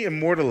permanently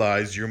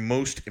immortalize your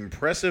most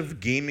impressive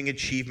gaming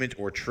achievement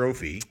or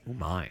trophy, Oh,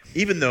 my.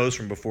 even those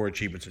from before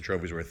achievements and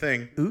trophies were a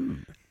thing, Ooh.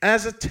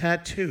 as a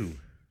tattoo.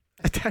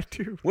 A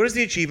tattoo. What is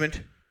the achievement,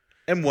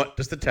 and what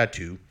does the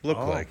tattoo look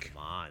like?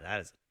 My,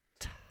 that is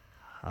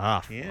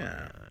tough.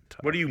 Yeah.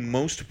 Tough. What are you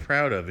most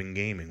proud of in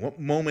gaming? What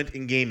moment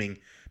in gaming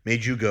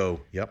made you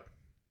go, yep,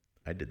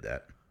 I did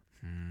that?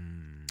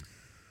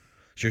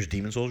 Is yours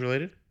Demon Souls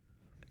related?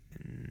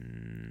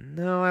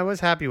 No, I was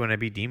happy when I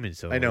beat Demon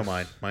Souls. I know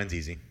mine. Mine's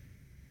easy.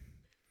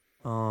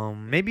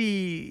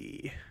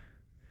 Maybe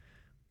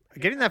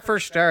getting that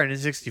first star in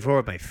N64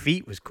 with my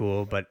feet was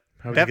cool, but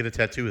How would you get a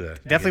tattoo of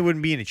that? definitely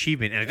wouldn't be an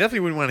achievement, and I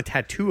definitely wouldn't want a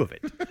tattoo of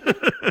it.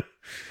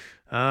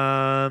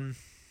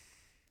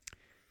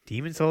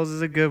 Demon Souls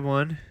is a good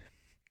one.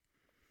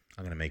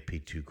 I'm going to make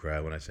P2 cry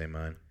when I say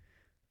mine.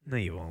 No,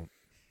 you won't.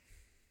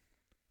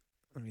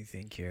 Let me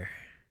think here.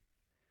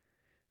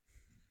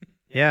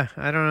 Yeah,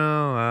 I don't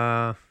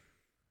know.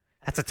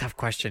 That's a tough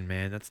question,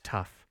 man. That's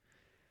tough.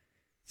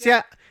 See,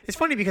 it's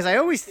funny because I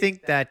always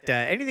think that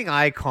anything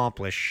I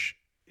accomplish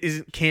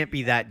can't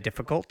be that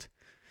difficult.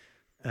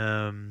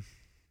 So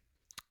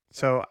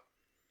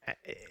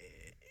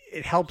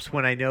it helps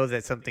when I know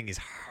that something is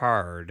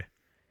hard.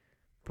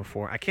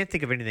 Before I can't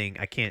think of anything.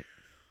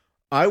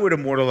 I would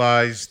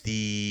immortalize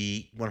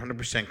the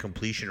 100%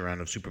 completion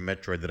round of Super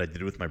Metroid that I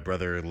did with my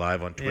brother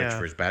live on Twitch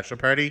for his bachelor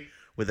party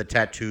with a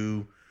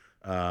tattoo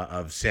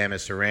of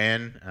Samus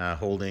Aran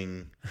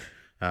holding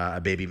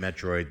a baby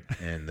Metroid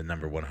and the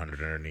number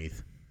 100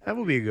 underneath. That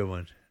would be a good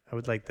one. I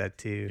would like that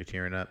too. You're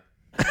tearing up.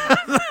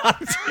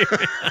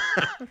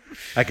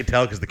 I could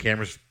tell because the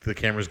camera's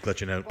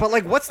glitching out. But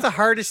like, what's the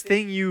hardest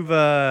thing you've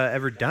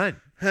ever done?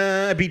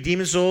 I beat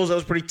Demon Souls. That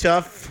was pretty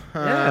tough.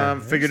 Yeah,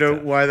 Figured that's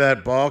out why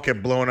that ball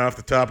kept blowing off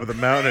the top of the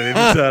mountain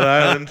at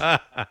Inside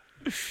Island.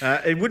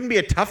 It wouldn't be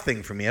a tough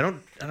thing for me. I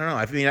don't know.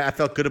 I mean, I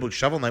felt good about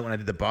Shovel Knight when I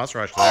did the boss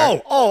rush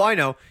there. Oh, I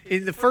know.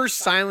 In the first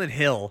Silent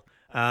Hill,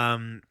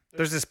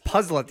 there's this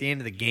puzzle at the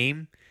end of the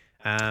game.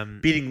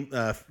 Beating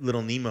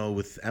little Nemo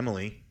with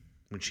Emily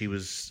when she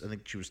was, I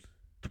think she was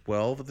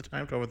 12 at the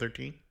time, 12 or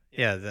 13.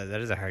 Yeah,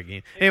 that is a hard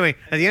game. Anyway,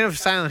 at the end of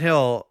Silent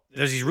Hill,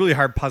 there's these really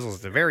hard puzzles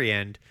at the very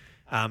end.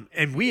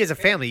 And we as a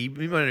family,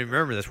 we might even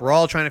remember this. We're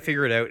all trying to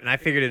figure it out, and I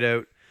figured it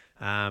out.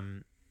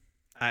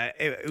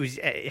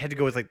 It had to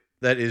go with like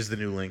That is the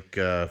new link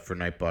for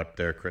Nightbot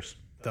there, Chris.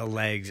 the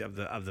legs of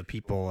the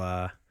people.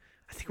 I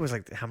think it was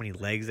like how many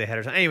legs they had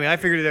or something. Anyway, I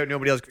figured it out.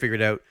 Nobody else could figure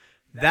it out.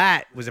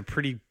 That was a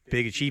pretty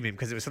big achievement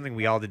because it was something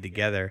we all did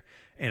together,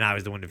 and I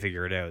was the one to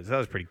figure it out. So that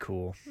was pretty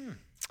cool.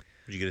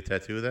 Did you get a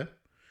tattoo of that?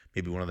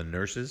 Maybe one of the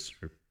nurses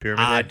or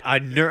Pyramid Head.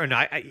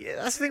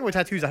 That's the thing with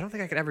tattoos. I don't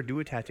think I could ever do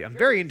a tattoo. I'm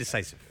very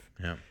indecisive.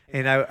 Yeah.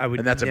 And I would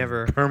And that's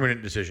never. a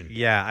permanent decision.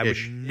 Yeah, I would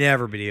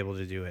never be able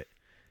to do it.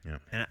 Yeah.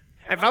 And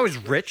if I was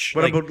rich,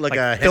 What about like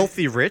a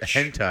filthy a rich?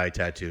 hentai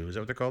tattoo? Is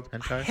that what they're called?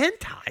 Hentai?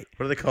 Hentai.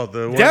 What are they called?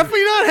 The one-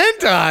 Definitely not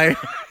hentai.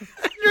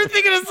 You're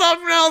thinking of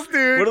something else,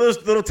 dude. What are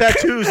those little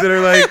tattoos that are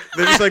like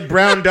they're just like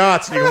brown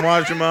dots and you can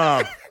wash them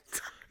off?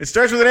 It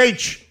starts with an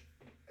H.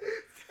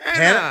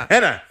 Henna.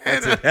 Henna.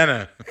 That's it.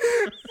 Henna.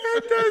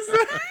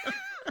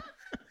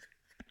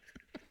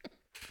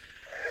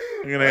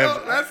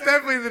 That's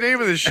definitely the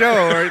name of the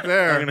show right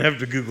there. I'm gonna have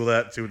to Google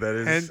that. See what that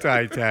is.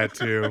 Hentai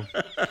tattoo.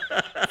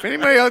 If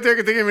anybody out there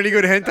can think of any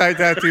good hentai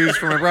tattoos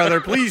for my brother,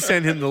 please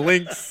send him the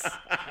links.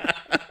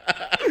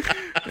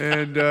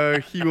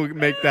 And he will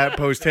make that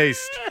post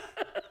haste.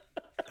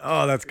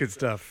 Oh, that's good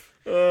stuff.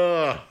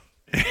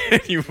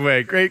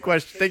 Anyway, great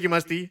question. Thank you,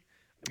 Musty.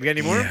 We got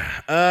any more?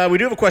 We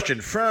do have a question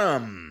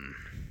from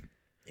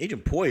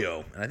Agent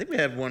Poyo, and I think we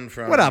had one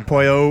from. What up,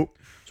 Poyo?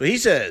 So he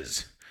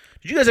says,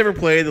 "Did you guys ever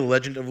play The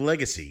Legend of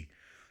Legacy?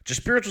 It's a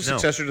spiritual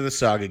successor to the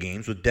Saga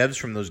games, with devs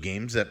from those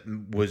games that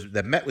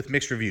met with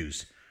mixed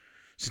reviews.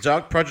 Since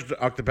Project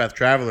Octopath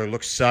Traveler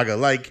looks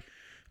Saga-like,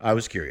 I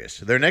was curious.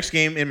 Their next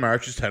game in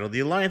March is titled The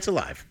Alliance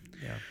Alive.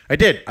 Yeah. I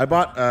did. I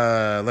bought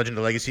Legend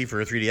of Legacy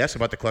for a 3DS. I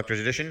bought the collector's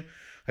edition.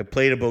 I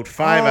played about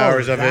 5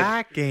 hours of it.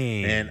 That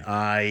game. And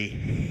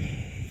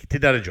I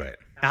did not enjoy it.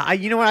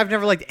 You know what? I've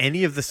never liked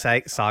any of the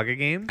Saga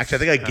games. Actually, I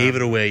think I gave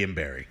it away in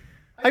Barrie.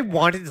 I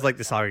wanted to like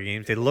the Saga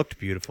games. They looked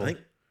beautiful. I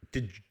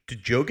think,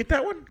 did Joe get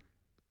that one?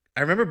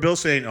 I remember Bill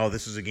saying, "Oh,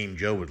 this is a game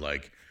Joe would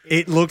like."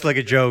 It looked like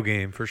a Joe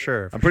game for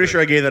sure. I'm pretty sure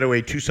I gave that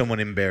away to someone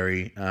in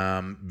Barrie.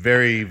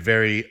 Very,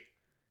 very.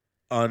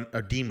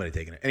 Dean might have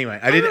taken it. Anyway,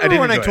 I didn't.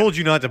 When I told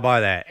you not to buy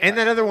that, and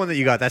that other one that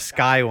you got, that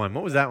Sky one.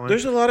 What was that one?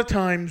 There's a lot of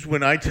times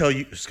when I tell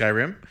you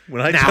Skyrim.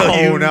 When I tell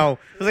you, no,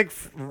 it was like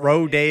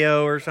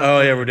Rodeo or something.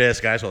 Oh yeah, Rodeo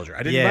Sky Soldier.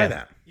 I didn't buy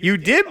that. You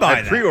did buy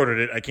that. I pre-ordered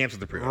it. I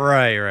canceled the pre-order.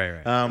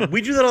 Right.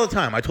 We do that all the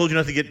time. I told you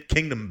not to get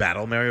Kingdom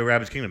Battle, Mario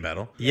Rabbids Kingdom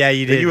Battle. Yeah,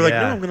 you did. And you were like,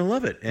 no, I'm going to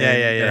love it. And,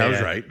 and I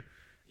was right.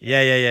 Yeah.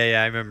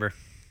 I remember.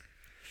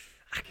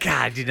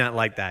 God, I did not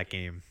like that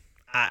game.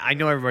 I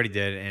know everybody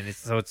did, and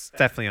it's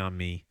definitely on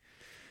me.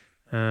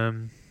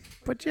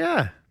 But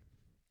yeah.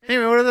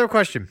 Anyway, what other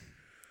question?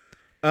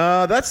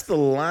 That's the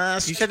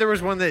last. You said there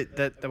was one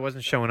that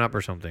wasn't showing up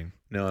or something.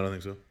 No, I don't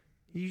think so.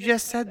 You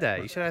just said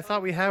that. You said I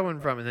thought we had one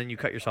from, and then you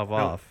cut yourself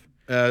off.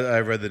 I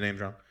read the names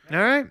wrong. All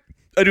right.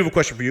 I do have a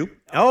question for you.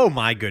 Oh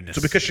my goodness!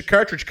 So because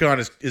Cartridge Con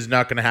is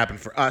not going to happen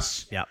for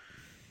us. Yeah.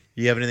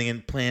 You have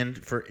anything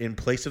planned in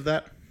place of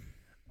that?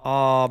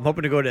 I'm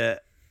hoping to go to.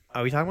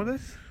 Are we talking about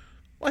this?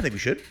 Well, I think we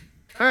should.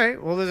 All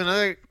right. Well, there's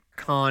another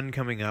con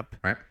coming up.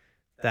 Right.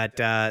 That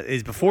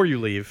is before you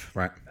leave.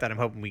 Right. That I'm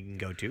hoping we can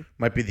go to.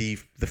 Might be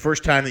the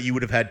first time that you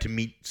would have had to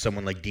meet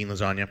someone like Dean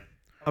Lasagna.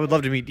 I would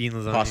love to meet Dean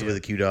Lasagna. Possibly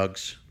the Q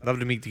Dogs. Love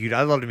to meet the Q.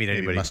 I'd love to meet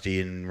anybody. Maybe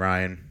Musty and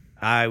Ryan.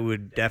 I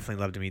would definitely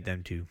love to meet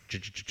them too.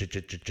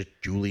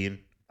 Julian.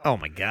 Oh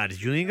my God, is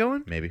Julian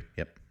going? Maybe.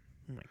 Yep.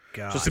 Oh my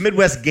God. So it's the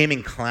Midwest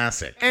Gaming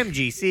Classic.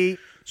 MGC.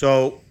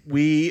 So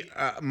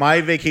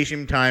my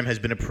vacation time has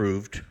been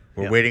approved.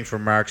 We're waiting for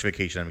Mark's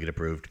vacation time to get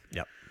approved.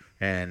 Yep.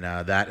 And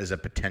that is a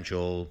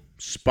potential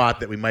spot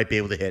that we might be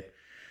able to hit.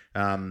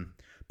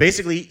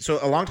 Basically, so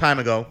a long time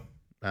ago.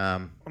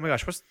 Oh my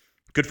gosh, what's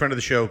good friend of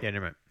the show? Yeah,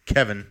 never mind.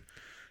 Kevin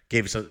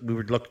gave us we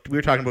were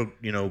talking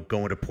about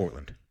going to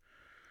Portland.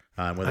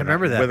 I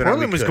remember that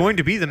Portland was going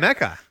to be the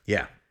Mecca.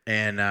 Yeah,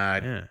 and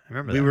I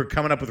remember we were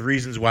coming up with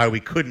reasons why we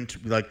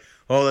couldn't. Like,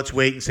 let's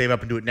wait and save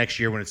up and do it next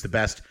year when it's the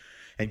best.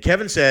 And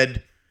Kevin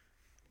said,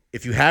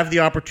 if you have the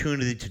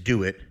opportunity to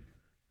do it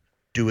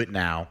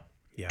now.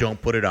 Yeah. Don't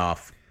put it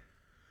off,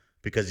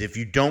 because if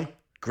you don't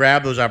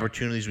grab those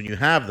opportunities when you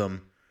have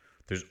them,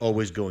 there's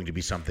always going to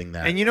be something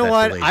that. And you know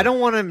what? I don't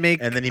want to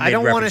make. And then he made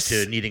reference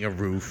to needing a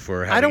roof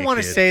or. I don't want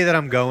to say that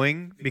I'm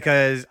going,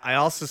 because I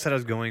also said I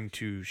was going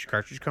to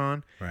Cartridge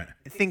Con. Right.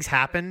 Things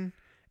happen,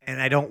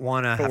 and I don't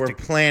want to. But we're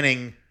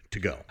planning to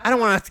go. I don't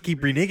want to have to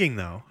keep reneging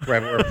though.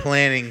 Right. We're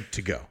planning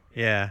to go.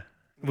 Yeah,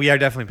 we are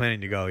definitely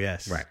planning to go.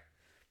 Yes. Right.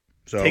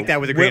 So take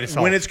that with a grain of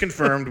salt. When it's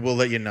confirmed, we'll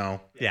let you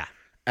know. Yeah.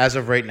 As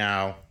of right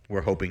now,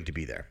 we're hoping to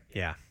be there.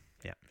 Yeah.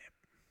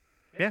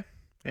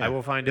 I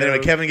will find out.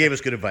 Anyway, Kevin gave us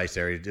good advice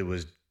there. It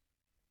was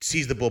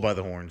seize the bull by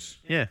the horns.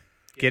 Yeah.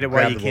 Get it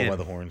while you can. Grab the bull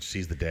by the horns.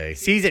 Seize the day.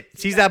 Seize it.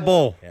 Seize that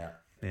bull. Yeah.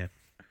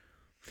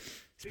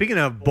 Speaking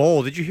of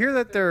bull, did you hear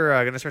that they're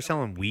going to start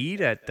selling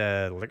weed at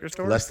the liquor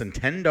store? Less than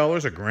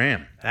 $10 a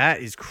gram.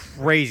 That is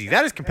crazy.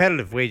 That is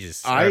competitive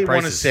wages. I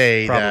want to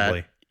say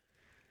probably. That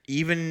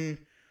even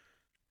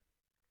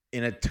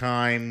in a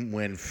time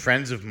when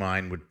friends of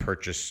mine would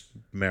purchase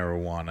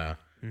marijuana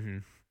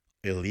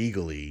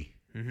illegally,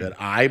 that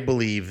I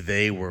believe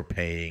they were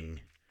paying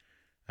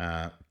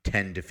 $10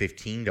 to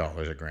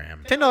 $15 a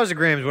gram. $10 a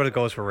gram is what it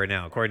goes for right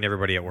now, according to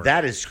everybody at work.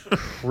 That is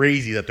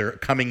crazy that they're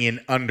coming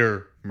in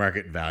under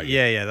market value.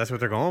 Yeah, that's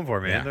what they're going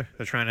for, man. Yeah.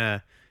 They're trying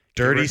to...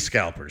 Dirty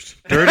scalpers.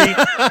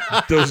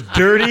 Those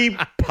dirty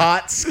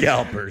Pot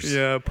scalpers.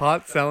 Yeah,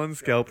 pot selling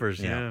scalpers.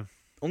 Yeah. Yeah.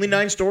 Only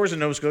 9 stores in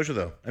Nova Scotia,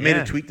 though. I made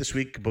Yeah. a tweet this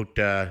week about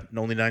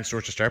only 9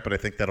 stores to start, but I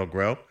think that'll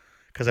grow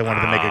because I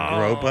wanted to make a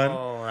grow pun.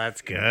 Oh,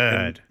 that's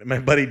good. And my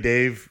buddy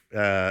Dave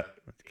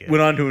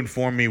went on to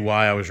inform me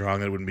why I was wrong,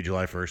 that it wouldn't be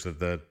July 1st, that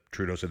the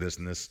Trudeau said this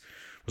and this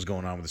was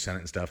going on with the Senate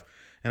and stuff.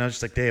 And I was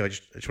just like, Dave, I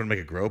just want to make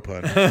a grow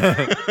pun.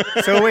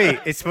 So wait,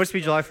 it's supposed to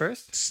be July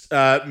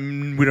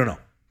 1st? We don't know.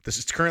 This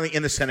is currently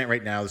in the Senate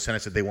right now. The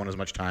Senate said they want as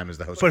much time as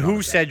the House. But of who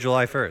Commons said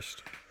July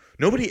 1st?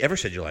 Nobody ever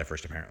said July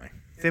 1st, apparently.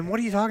 Then what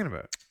are you talking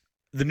about?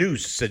 The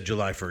news said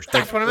July 1st.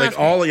 That's what I'm like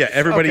asking.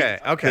 everybody. Okay,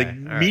 like, all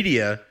right.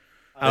 media.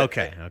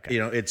 Okay.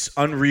 It's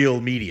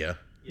Unreal Media.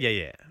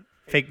 Yeah.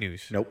 Fake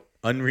news. Nope.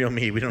 Unreal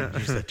Media. We don't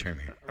use that term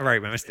here. All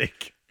right, my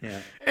mistake. Yeah.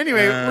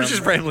 Anyway, we're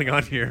just rambling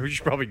on here. We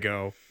should probably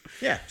go.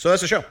 Yeah. So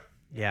that's the show.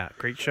 Yeah,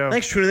 great show.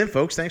 Thanks for tuning in,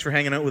 folks. Thanks for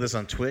hanging out with us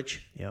on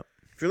Twitch. Yep.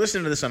 If you're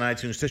listening to this on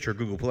iTunes, Stitcher, or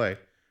Google Play,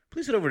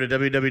 please head over to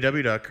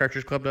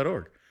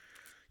www.cartridgeclub.org.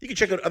 You can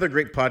check out other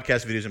great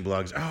podcast videos and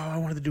blogs. Oh, I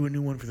wanted to do a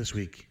new one for this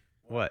week.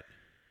 What?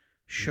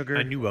 Sugar.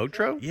 A new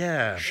outro?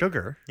 Yeah.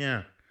 Sugar?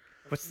 Yeah.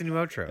 What's the new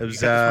outro? It was,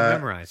 You got this one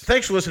memorized.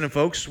 Thanks for listening,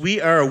 folks. We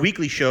are a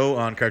weekly show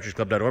on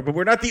cartridgeclub.org, but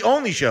we're not the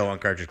only show on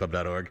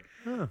cartridgeclub.org.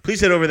 Huh.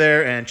 Please head over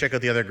there and check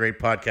out the other great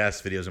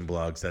podcasts, videos, and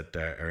blogs that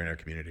are in our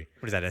community.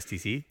 What is that,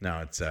 STC? No,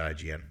 it's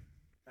IGN.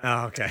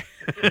 Oh, okay.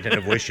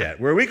 Nintendo Voice Chat.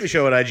 We're a weekly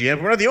show at IGN,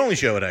 but we're not the only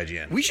show at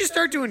IGN. We should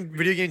start doing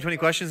video game 20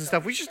 questions and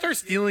stuff. We should start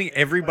stealing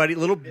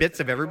little bits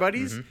of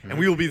everybody's, and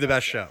we will be the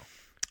best show.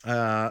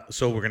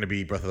 So we're going to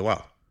be Breath of the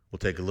Wild. We'll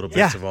take a little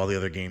bits of all the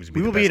other games. And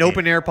We will be an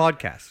open-air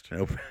podcast.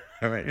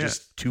 All right,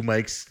 just 2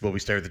 mics while we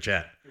start the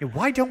chat. Yeah,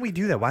 why don't we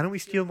do that? Why don't we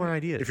steal more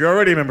ideas? If you're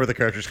already a member of the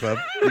Cartridge Club,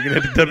 you can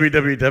head to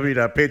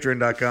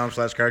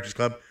www.patreon.com/Cartridge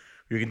Club.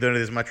 You can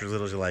donate as much or as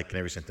little as you like, and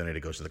every cent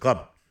donated goes to the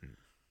club.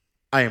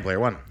 I am Player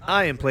 1.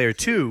 I am Player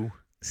 2.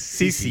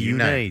 CC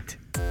Unite.